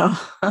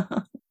 Oh. But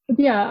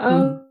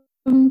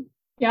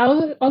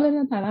other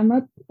than that, I'm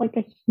not like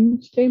a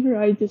huge gamer.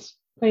 I just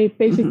play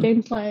basic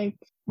games. Like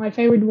my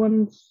favorite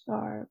ones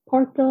are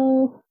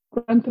Portal,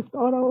 Grand Theft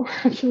Auto,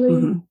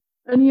 actually.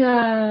 And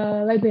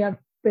lately I've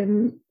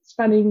been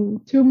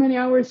spending too many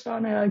hours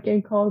on a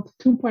game called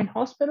 2 Point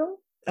Hospital.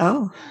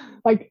 Oh.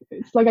 Like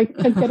it's like I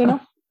can't get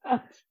enough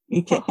at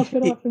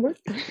hospital after work.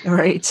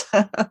 Right.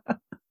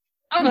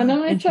 I don't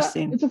know. It's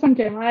a fun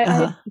game.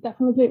 I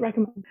definitely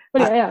recommend.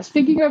 But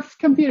speaking of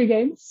computer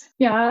games,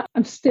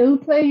 I'm still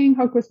playing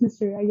Hogwarts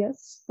Mystery, I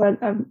guess. But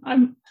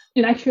I'm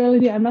in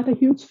actuality, I'm not a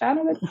huge fan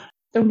of it.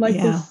 Don't like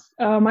this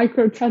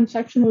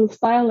microtransactional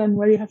style and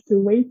where you have to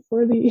wait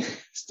for the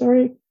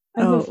story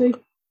endlessly.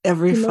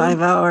 Every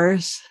 5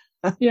 hours.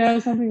 Yeah,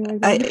 something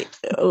like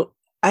that.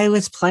 I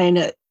was playing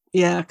it,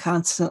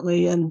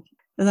 constantly, and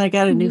then I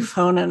got a new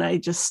phone and I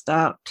just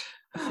stopped.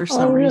 for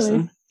some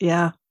reason.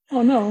 Yeah.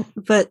 Oh, no.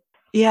 But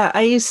yeah,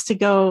 I used to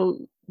go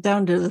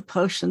down to the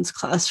potions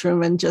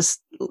classroom and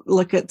just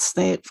look at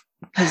Snape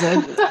because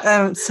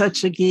I'm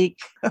such a geek.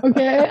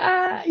 Okay.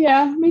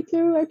 Yeah, me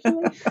too,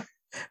 actually.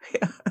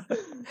 Yeah.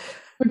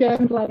 Okay,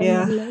 I'm glad I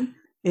never learned.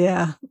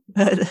 Yeah.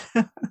 But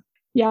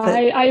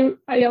I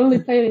only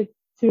played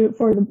it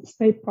for the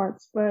Snape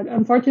parts, but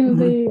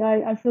unfortunately,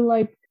 I feel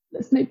like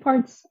the Snape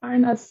parts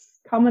aren't as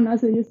common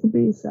as they used to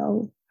be.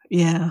 So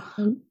yeah,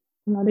 I'm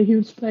not a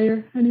huge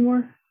player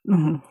anymore.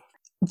 Mm-hmm.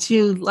 Do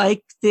you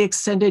like the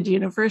extended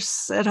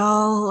universe at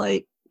all,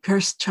 like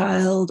Cursed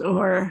Child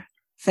or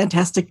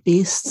Fantastic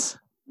Beasts?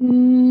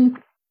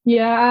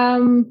 Yeah,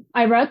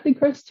 I read The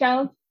Cursed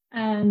Child,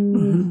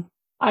 and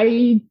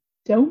I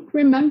don't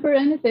remember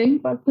anything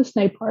but the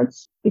Snape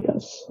parts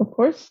because, of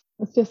course,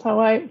 that's just how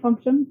I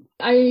function.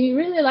 I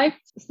really liked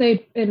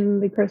Snape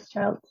in The Cursed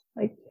Child,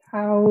 like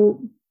how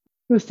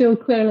he was still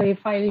clearly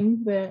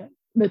fighting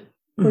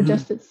for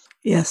justice.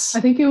 Yes.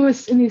 I think it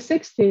was in the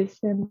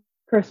 60s in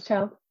Cursed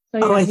Child.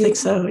 So, I think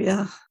so,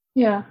 yeah.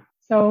 Yeah,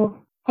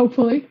 so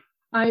hopefully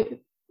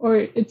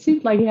it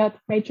seemed like he had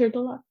matured a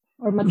lot.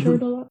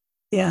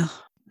 Yeah.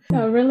 So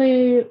I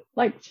really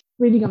liked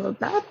reading about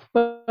that,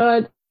 but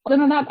other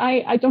than that,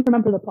 I don't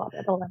remember the plot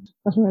at all. It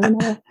doesn't really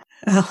matter.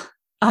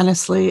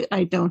 Honestly,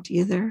 I don't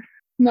either.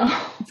 No.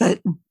 But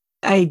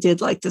I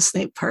did like the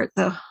Snape part,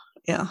 though.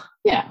 Yeah.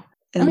 Yeah.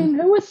 And, I mean,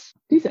 it was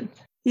decent.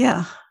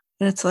 Yeah.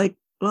 And it's like,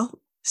 well,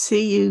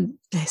 see you,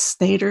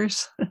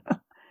 Snaters.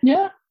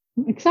 Yeah,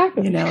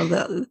 exactly.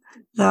 The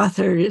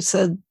author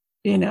said,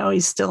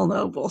 he's still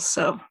noble,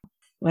 so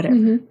whatever.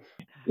 Mm-hmm.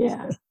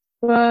 Yeah.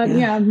 But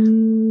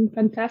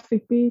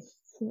Fantastic Beasts.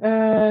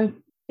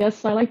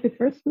 Yes, I liked the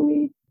first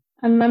movie.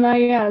 And then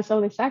I saw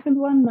the second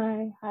one.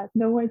 I had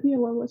no idea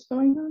what was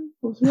going on.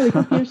 It was really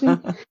confusing.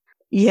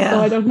 Yeah. So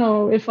I don't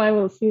know if I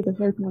will see the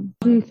third one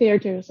in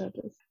theaters at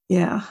least.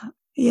 Yeah.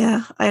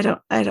 Yeah. I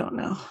don't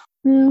know.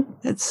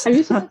 Have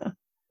you seen it?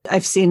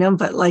 I've seen them,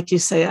 but like you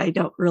say, I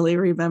don't really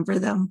remember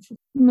them.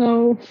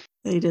 No.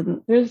 They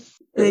didn't. They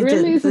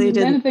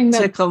didn't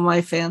tickle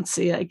my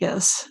fancy, I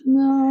guess.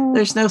 No.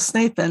 There's no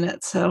Snape in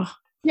it, so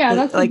yeah,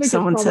 that's like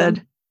someone problem.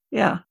 said.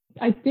 Yeah.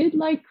 I did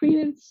like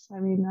Credence. I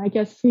mean, I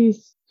guess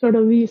he's sort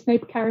of the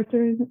Snape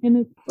character in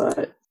it,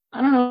 but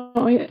I don't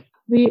know.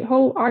 The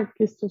whole arc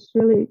is just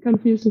really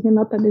confusing and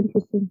not that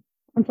interesting,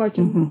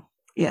 unfortunately.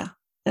 Yeah.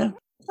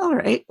 All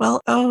right.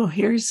 Well,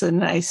 here's a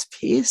nice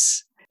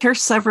piece. Here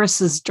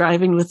Severus is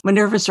driving with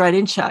Minerva's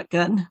riding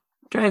shotgun,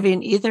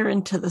 driving either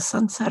into the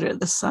sunset or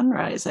the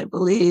sunrise, I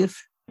believe.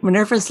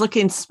 Minerva's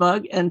looking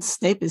smug, and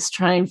Snape is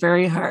trying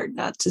very hard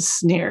not to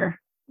sneer.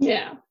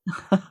 Yeah.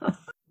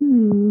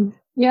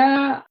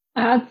 Yeah,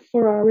 I had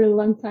for a really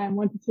long time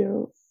wanted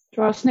to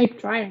draw Snape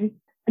trying.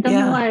 I don't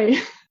know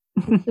why.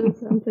 There's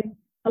something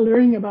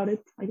alluring about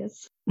it, I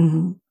guess.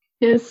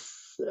 His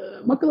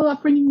Muggle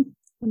upbringing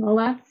and all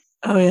that.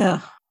 Oh,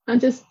 yeah.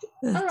 And I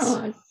don't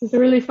know, it's just a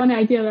really funny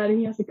idea that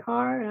he has a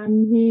car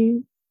and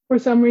he, for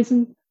some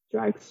reason,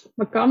 drags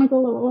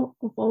McGonagall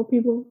of all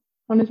people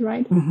on his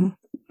ride.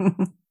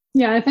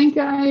 Yeah, I think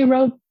I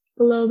wrote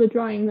below the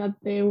drawing that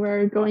they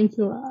were going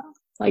to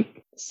a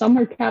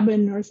summer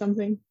cabin or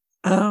something.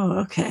 Oh,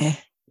 okay.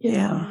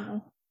 Yeah.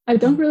 I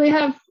don't really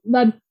have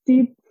that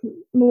deep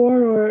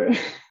lore or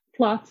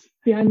plot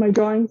behind my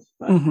drawings.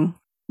 But...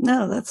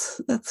 No,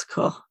 that's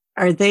cool.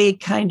 Are they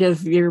kind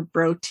of your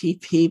bro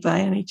TP by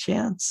any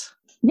chance?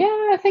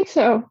 Yeah, I think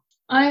so.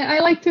 I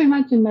like to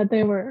imagine that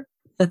they were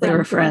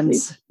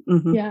friends.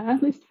 Yeah,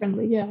 at least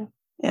friendly. Yeah.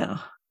 Yeah.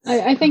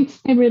 I think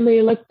they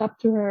really looked up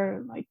to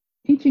her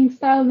teaching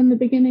style in the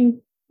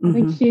beginning. I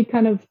think she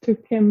kind of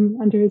took him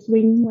under his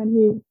wing when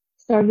he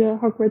started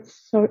at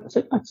Hogwarts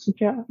at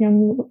such a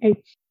young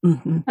age.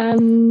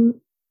 And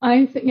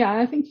I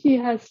think she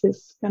has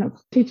this kind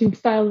of teaching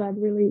style that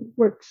really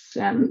works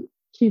and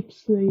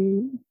keeps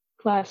the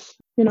class,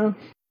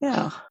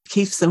 Yeah,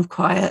 keeps them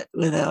quiet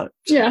without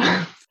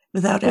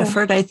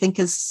effort, I think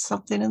is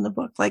something in the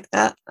book like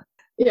that.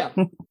 Yeah.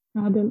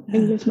 The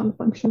English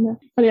malfunction there.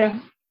 But yeah.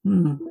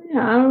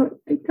 Yeah,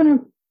 I kind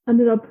of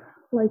ended up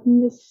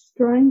liking this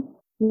drawing.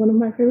 One of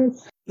my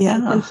favorites. Yeah.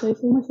 I can say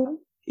so myself.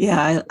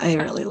 Yeah, I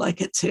really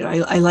like it too.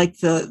 I like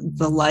the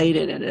light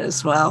in it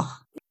as well.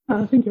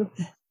 Thank you.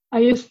 I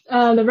used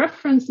the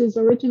reference is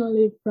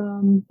originally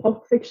from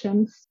Pulp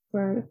Fiction,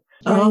 where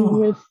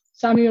with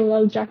Samuel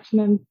L. Jackson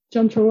and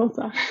John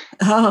Travolta.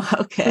 Oh,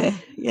 okay.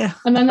 Yeah.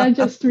 And then I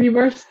just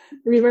reversed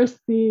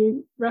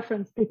the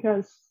reference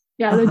because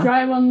the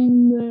drive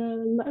on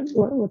the left,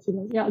 what's it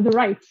like? Yeah, the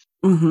right.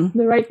 The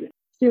right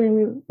steering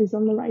wheel is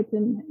on the right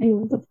in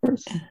England, of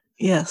course.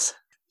 Yes.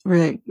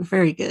 Very,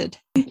 very good.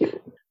 Thank you.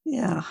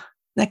 Yeah.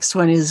 Next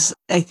one is,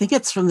 I think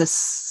it's from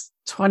this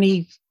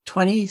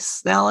 2020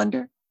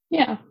 Snalander.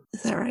 Yeah.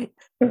 Is that right?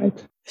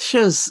 Right.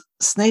 Shows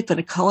Snape in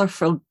a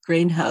colorful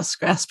greenhouse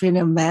grasping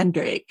a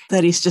mandrake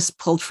that he's just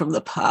pulled from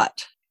the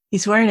pot.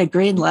 He's wearing a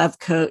green lab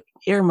coat,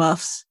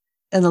 earmuffs,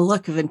 and a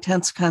look of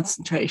intense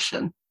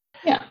concentration.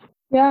 Yeah.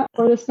 Yeah.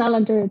 For the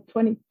Snalander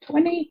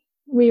 2020,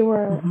 we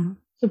were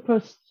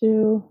supposed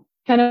to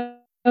kind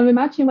of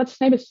imagine what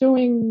Snape is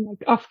doing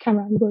like off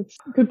camera in books.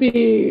 It could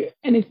be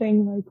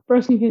anything like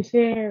brushing his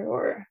hair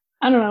or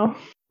I don't know,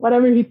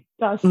 whatever he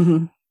does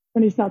when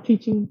he's not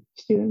teaching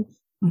students.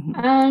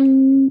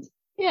 And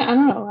yeah, I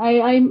don't know.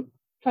 I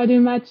try to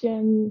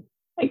imagine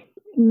like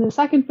in the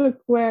second book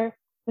where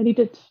they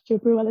needed to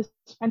brew a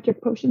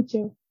magic potion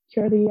to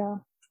cure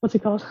the what's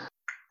it called?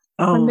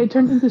 Oh. When they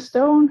turned into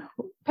stone,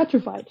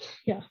 petrified.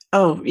 Yeah.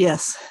 Oh,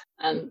 yes.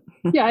 And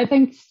yeah, I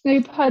think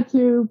Snape had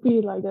to be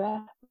like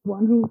that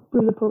one who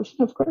brewed the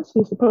potion, of course.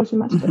 He's the potion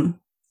master.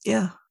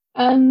 Yeah.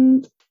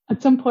 And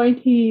at some point,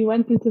 he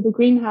went into the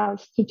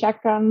greenhouse to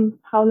check on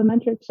how the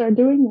Mandrake are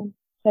doing, and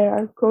they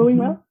are growing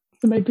well.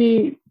 So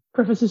maybe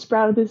Professor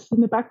Sprout is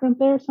in the background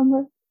there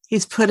somewhere.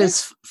 He's put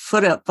his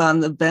foot up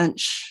on the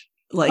bench.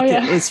 Like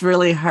it was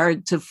really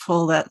hard to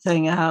pull that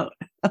thing out.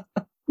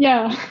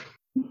 Yeah.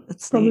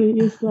 That's probably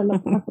used a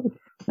lot of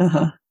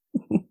effort.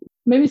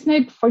 Maybe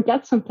Snape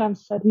forgets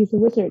sometimes that he's a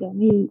wizard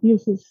and he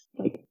uses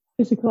like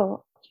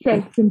physical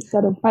strength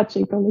instead of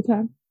magic all the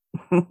time.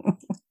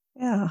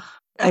 Yeah.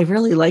 I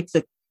really like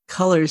the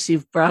colors.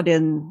 You've brought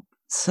in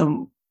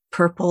some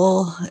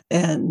purple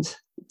and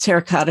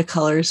terracotta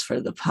colors for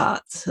the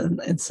pots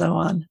and so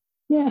on.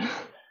 Yeah.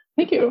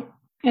 Thank you.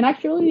 And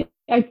actually,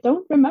 I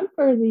don't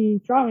remember the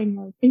drawing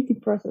or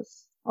painting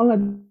process all that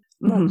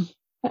much.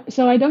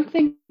 So I don't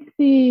think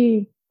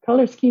the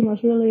color scheme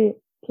was really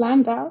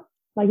planned out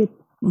like it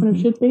kind of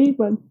should be,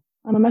 but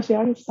I'm a messy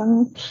artist. I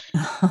don't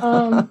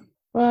know.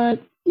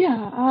 But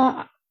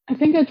yeah, I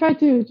think I tried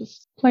to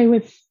just play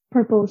with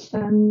purples,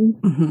 and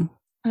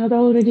I had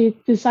already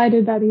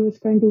decided that he was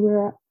going to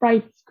wear a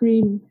bright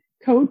green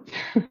coat.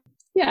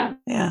 Yeah.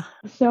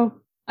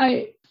 So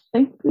I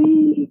think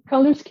the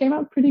colors came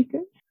out pretty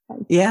good.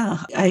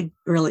 Yeah, I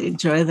really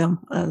enjoy them.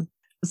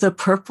 The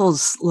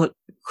purples look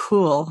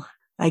cool.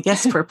 I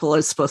guess purple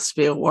is supposed to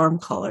be a warm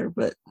color,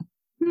 but...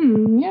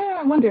 yeah,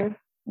 I wonder.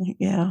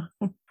 Yeah.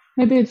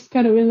 Maybe it's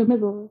kind of in the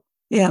middle.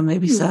 Yeah,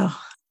 maybe so.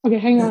 Okay,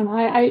 hang on.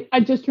 I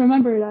just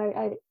remembered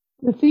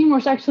the theme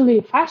was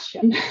actually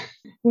fashion.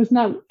 It was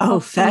not...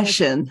 Oh,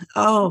 fashion.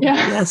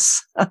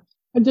 Yes. I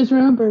just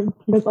remembered. I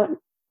was like,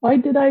 why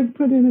did I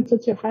put him in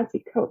such a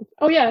fancy coat?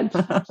 Oh, yeah.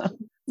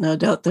 No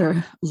doubt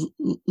they're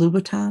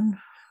Louboutin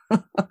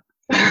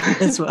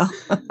as well.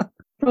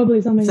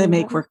 Probably something they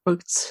make work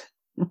boots.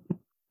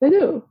 They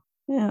do.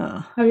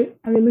 Yeah. Have you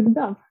looked it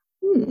up?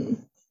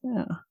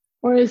 Yeah.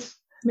 Or is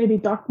maybe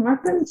Doc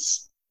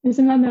Martens?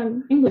 Isn't that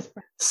an English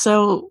brand?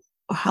 So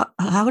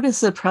how does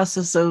the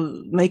process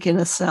of making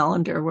a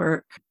Salander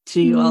work?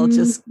 Do you all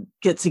just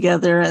get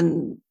together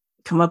and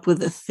come up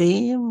with a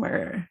theme,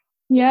 or?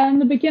 Yeah, in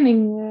the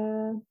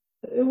beginning,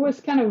 it was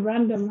kind of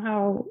random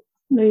how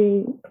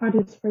the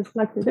artists were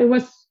selected. It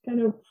was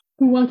kind of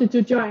who wanted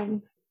to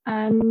join.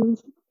 And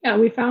yeah,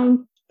 we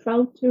found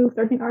 12 to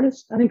 13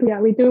 artists. I think,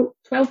 we do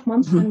 12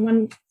 months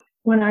and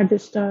one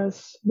artist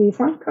does the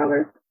front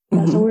cover.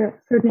 Yeah, so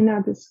we're 13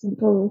 artists in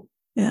total.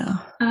 Yeah.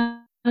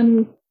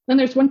 And then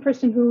there's one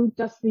person who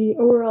does the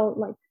overall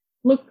like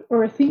look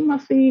or a theme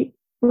of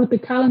what the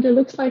calendar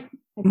looks like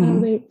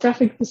the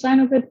graphic design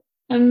of it.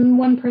 And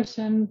one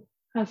person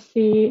has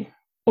the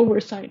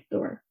oversight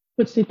or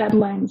puts the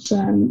deadlines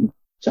and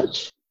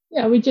such.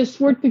 Yeah, we just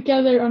work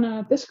together on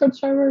a Discord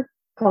server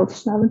called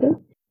Snavager.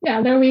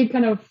 Yeah, there we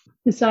kind of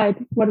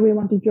decide what we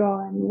want to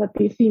draw and what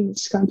the theme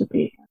is going to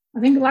be.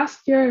 I think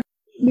last year,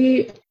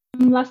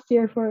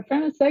 for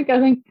fairness sake, I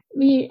think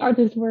the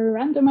artists were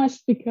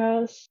randomized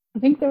because I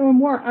think there were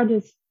more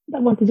artists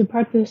that wanted to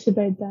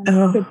participate than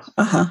could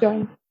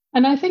join.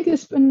 And I think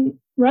it's been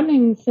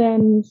running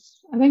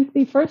since, I think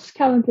the first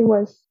calendar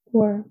was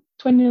for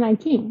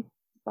 2019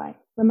 by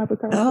Remember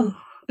Carlson. Oh,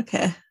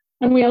 okay.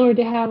 And we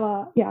already have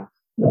the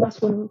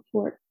last one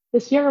for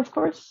this year, of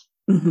course.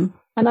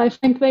 And I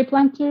think they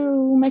plan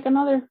to make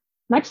another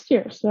next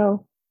year.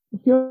 So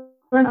if you're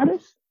an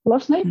artist,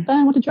 love Snape,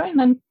 and want to join,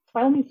 then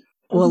by all means.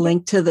 We'll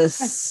link to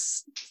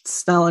this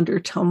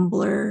Snalander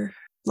Tumblr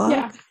blog.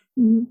 Yeah.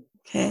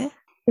 Okay.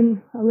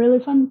 Been a really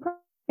fun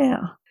project.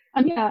 Yeah.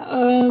 And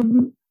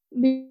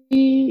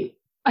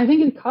I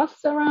think it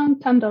costs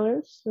around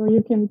 $10, so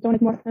you can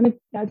donate more. And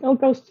it all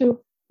goes to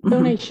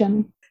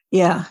donation.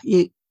 Yeah,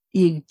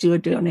 you do a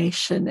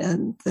donation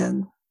and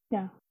then...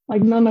 Yeah,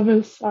 like none of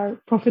us are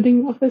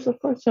profiting of this, of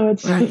course. So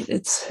it's... Right,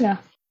 it's... Yeah,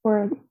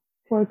 for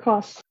a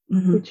cost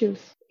we choose.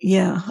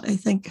 Yeah, I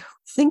think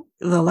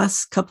the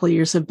last couple of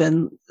years have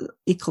been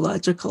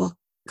ecological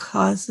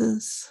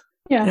causes.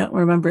 Yeah. I don't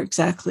remember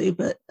exactly,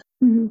 but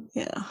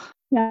yeah.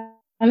 Yeah,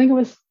 I think it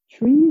was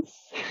trees.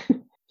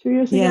 2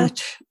 years ago. Yeah,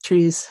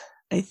 trees.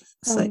 I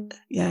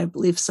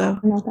believe so.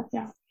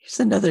 Yeah. Here's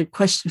another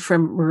question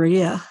from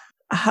Maria.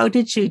 How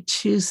did you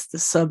choose the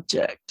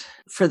subject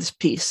for this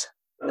piece?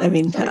 I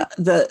mean,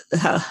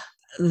 how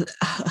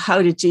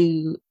did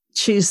you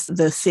choose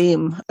the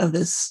theme of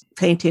this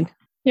painting?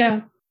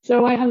 Yeah,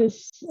 so I have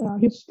this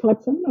huge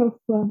collection of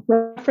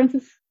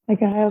references.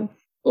 Like I have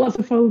lots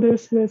of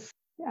folders with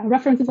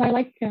references I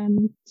like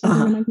and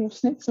something remind me of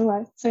Snape, so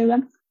I say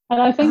them.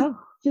 And I think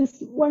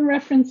just one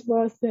reference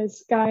was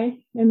this guy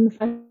in the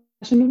fashion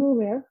fashionable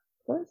wear,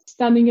 of course,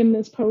 standing in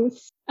this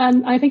pose.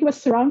 And I think it was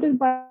surrounded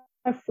by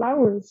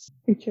flowers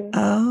picture.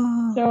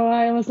 Oh. So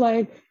I was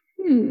like,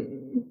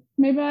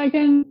 maybe I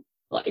can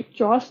like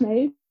draw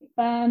Snape,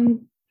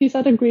 and he's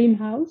at a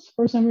greenhouse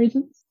for some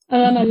reasons.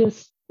 And then I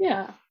just,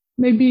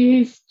 maybe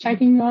he's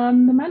checking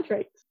on the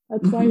mandrakes.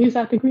 That's why he's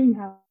at the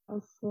greenhouse.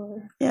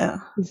 Or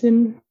he's at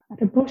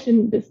a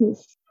potion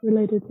business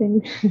related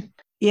thing.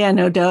 Yeah,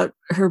 no doubt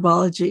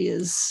herbology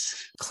is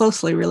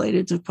closely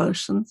related to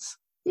potions.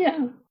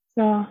 Yeah.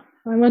 So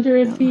I wonder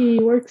if he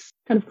works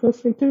kind of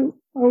closely too,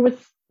 or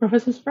with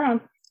Professor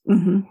Sprout.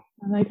 And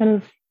they kind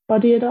of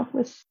buddy it up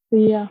with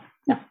the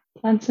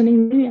plants and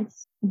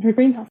ingredients in her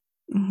greenhouse.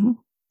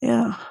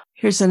 Yeah.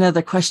 Here's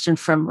another question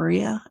from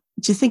Maria.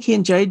 Do you think he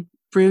enjoyed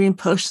brewing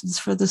potions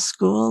for the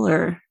school,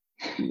 or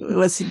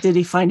did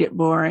he find it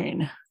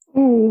boring?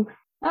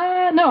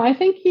 No, I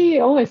think he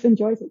always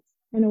enjoys it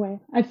in a way.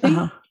 I think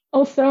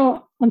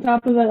also on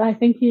top of that, I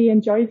think he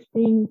enjoys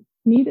being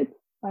needed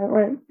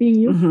or being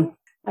useful.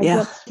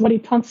 That's what he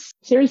talks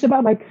serious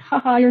about. Like,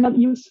 haha, you're not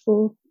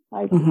useful.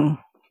 Like,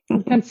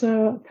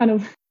 it kind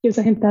of gives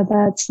a hint that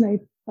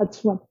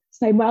that's what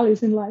Snape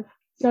values in life.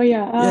 So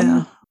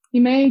he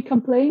may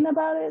complain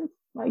about it,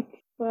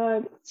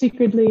 but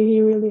secretly he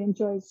really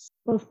enjoys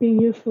both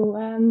being useful,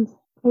 and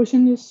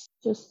potion is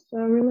just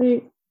a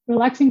really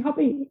relaxing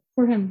hobby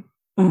for him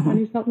when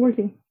he's not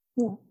working.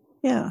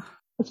 Yeah.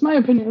 That's my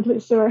opinion, at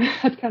least, or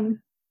headcanon.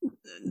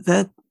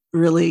 That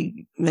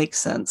really makes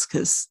sense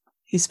because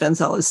he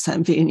spends all his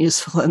time being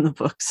useful in the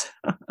books.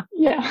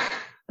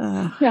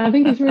 I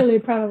think he's really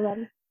proud of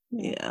that.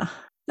 Yeah.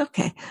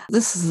 Okay.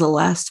 This is the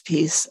last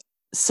piece.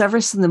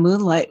 Severus in the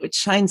Moonlight, which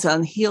shines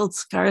on healed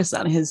scars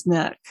on his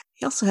neck.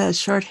 He also has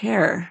short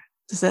hair.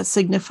 Does that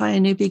signify a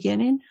new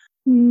beginning?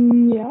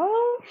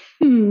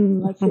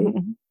 Let's see.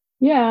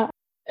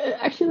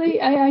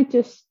 Actually, I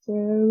just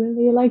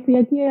really like the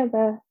idea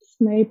that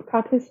Snape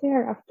cut his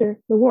hair after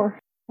the war.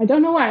 I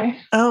don't know why.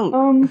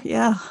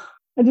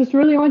 I just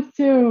really wanted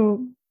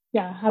to,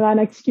 have an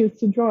excuse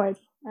to draw it.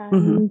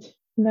 And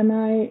then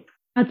I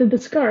added the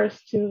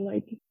scars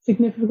to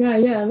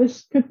signify,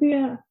 this could be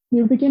a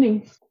new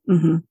beginning.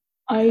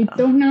 I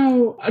don't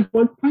know at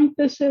what point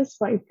this is.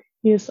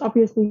 He is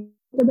obviously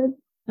a bit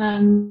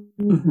and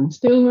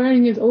still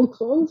wearing his old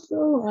clothes,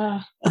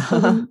 so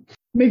doesn't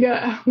make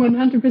a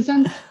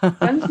 100%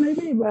 sense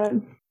maybe, but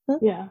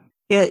yeah.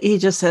 Yeah, he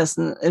just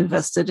hasn't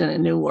invested in a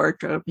new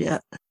wardrobe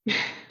yet.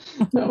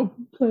 No,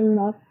 clearly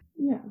not.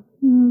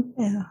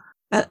 Yeah.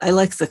 I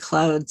like the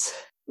clouds.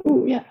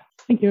 Oh, yeah.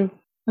 Thank you.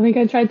 I think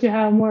I tried to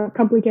have a more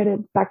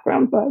complicated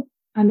background, but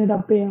ended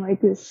up being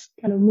this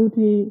kind of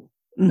moody,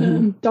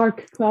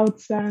 dark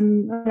clouds,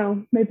 and I don't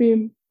know,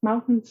 maybe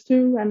mountains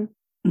too, and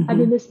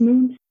added this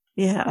moon.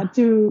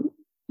 To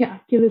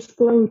give this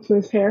glow to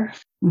his hair.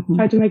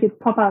 Try to make it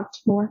pop out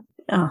more.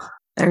 Oh,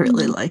 I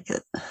really like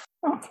it.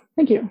 Oh,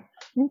 thank you.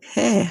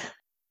 Okay.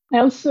 I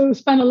also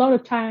spent a lot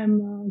of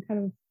time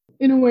kind of,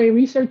 in a way,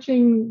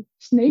 researching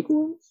snake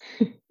wounds.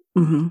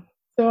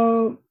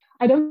 So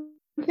I don't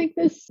think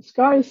this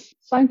scar is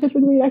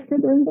scientifically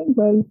accurate or anything,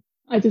 but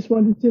I just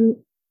wanted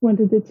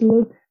it to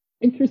look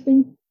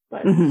interesting,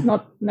 but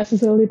not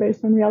necessarily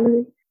based on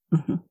reality.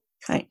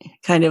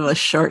 Kind of a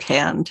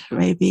shorthand,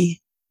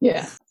 maybe.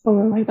 Yeah,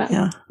 something like that.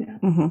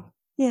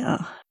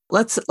 Yeah.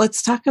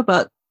 Let's talk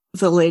about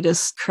the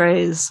latest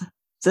craze,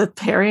 the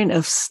pairing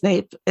of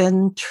Snape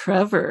and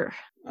Trevor.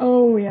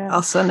 Oh, yeah.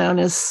 Also known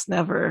as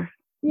Snever.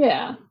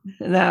 Yeah.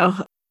 No,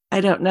 I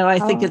don't know. I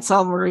think it's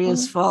all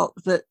Maria's fault,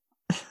 but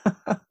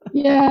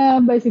yeah,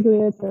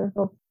 basically it's her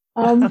fault.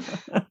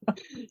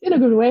 In a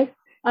good way.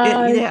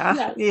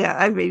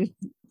 I mean,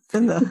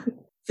 been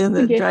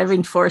the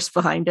driving force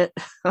behind it.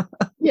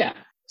 Yeah.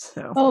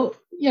 So.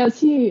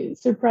 She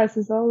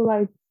surprises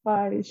all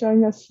by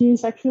showing us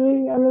she's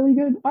actually a really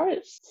good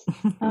artist.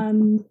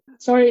 And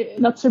sorry,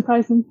 not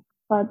surprising,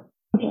 but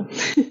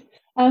okay.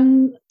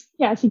 And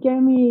she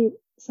gave me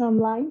some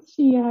lines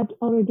she had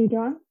already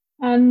drawn,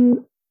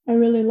 and I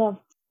really loved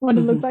what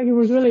it looked like. It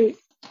was really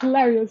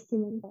hilarious to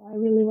me. I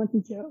really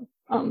wanted to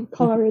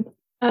color it,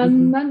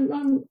 and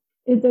then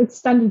it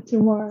extended to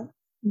more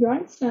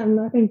drawings.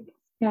 And I think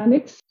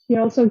Nix, she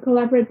also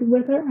collaborated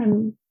with her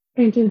and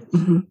painted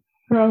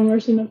her own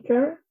version of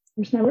Trevor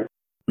or Snever.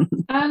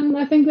 And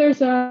I think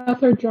there's a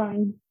third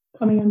drawing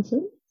coming in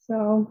soon.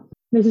 So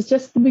this is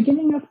just the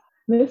beginning of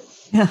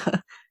this.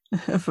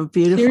 Of a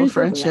beautiful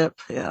friendship.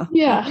 Yeah.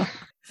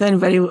 If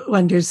anybody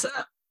wonders,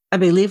 I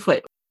believe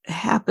what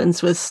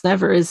happens with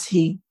Snever is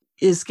he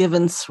is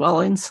given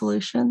swelling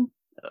solution,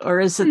 or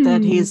is it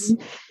that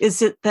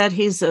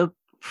he's a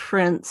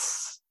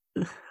prince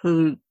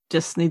who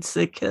just needs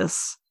a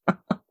kiss?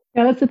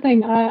 Yeah, that's the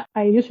thing. I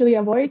usually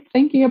avoid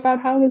thinking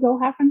about how this all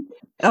happened.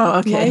 Oh,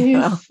 okay.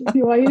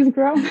 Why he's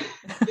grown.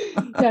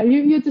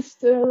 You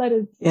just let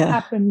it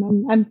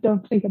happen and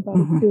don't think about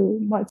it too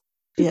much.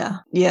 Yeah.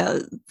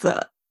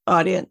 The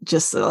audience,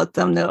 just to let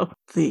them know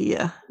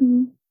the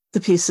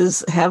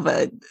pieces have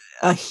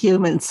a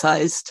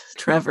human-sized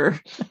Trevor.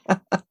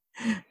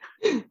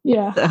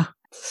 Yeah.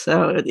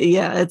 So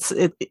yeah, it's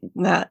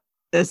not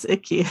as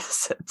icky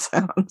as it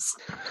sounds.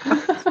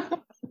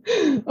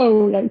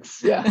 Oh,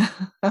 yikes. Yeah.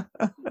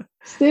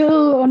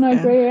 Still on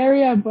a gray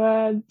area,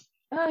 but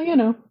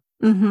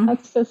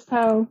that's just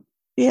how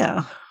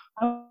it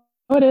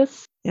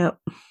is. Yep.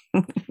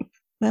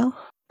 Well,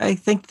 I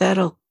think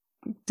that'll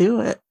do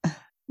it.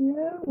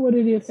 Yeah. What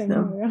did you think,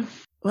 Maria?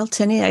 Well,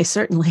 Tinny, I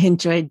certainly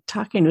enjoyed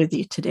talking with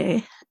you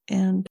today.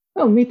 And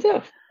me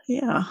too.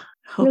 Yeah.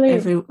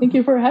 Thank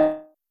you for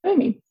having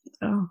me.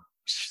 Oh,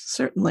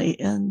 certainly.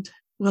 And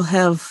we'll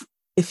have,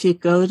 if you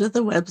go to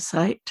the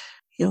website,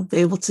 you'll be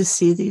able to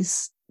see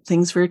these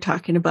things we're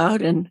talking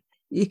about, and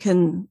you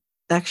can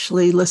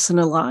actually listen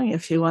along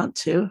if you want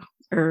to,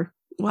 or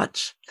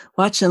watch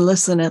and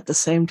listen at the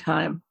same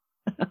time.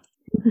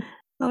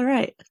 All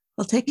right.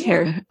 Well, take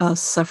care. I'll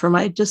suffer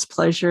my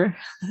displeasure,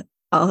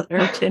 or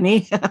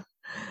Tinny.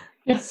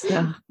 Yes.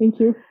 So, thank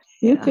you.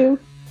 You too.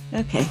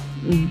 Okay.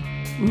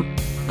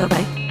 Bye-bye.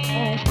 Bye.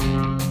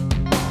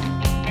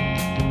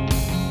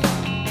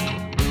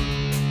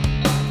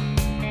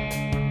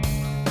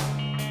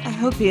 I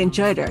hope you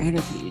enjoyed our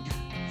interview.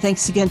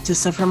 Thanks again to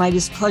Suffer My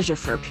Displeasure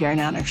for appearing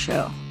on our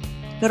show.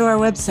 Go to our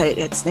website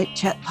at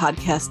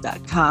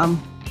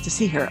snapechatpodcast.com to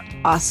see her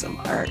awesome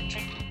art.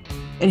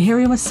 And here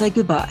we must say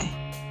goodbye.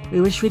 We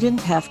wish we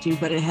didn't have to,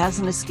 but it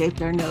hasn't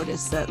escaped our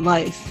notice that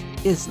life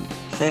isn't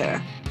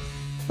fair.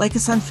 Like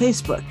us on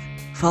Facebook,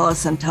 follow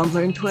us on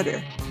Tumblr and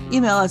Twitter,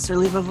 email us or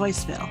leave a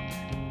voicemail.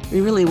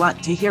 We really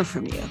want to hear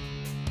from you.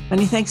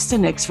 Many thanks to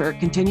Nix for her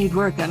continued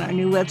work on our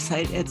new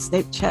website at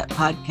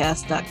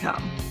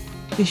snapechatpodcast.com.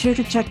 Be sure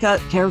to check out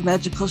Care of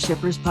Magical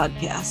Shippers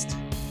podcast.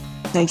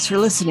 Thanks for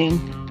listening.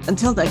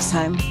 Until next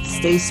time,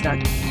 stay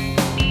snarky.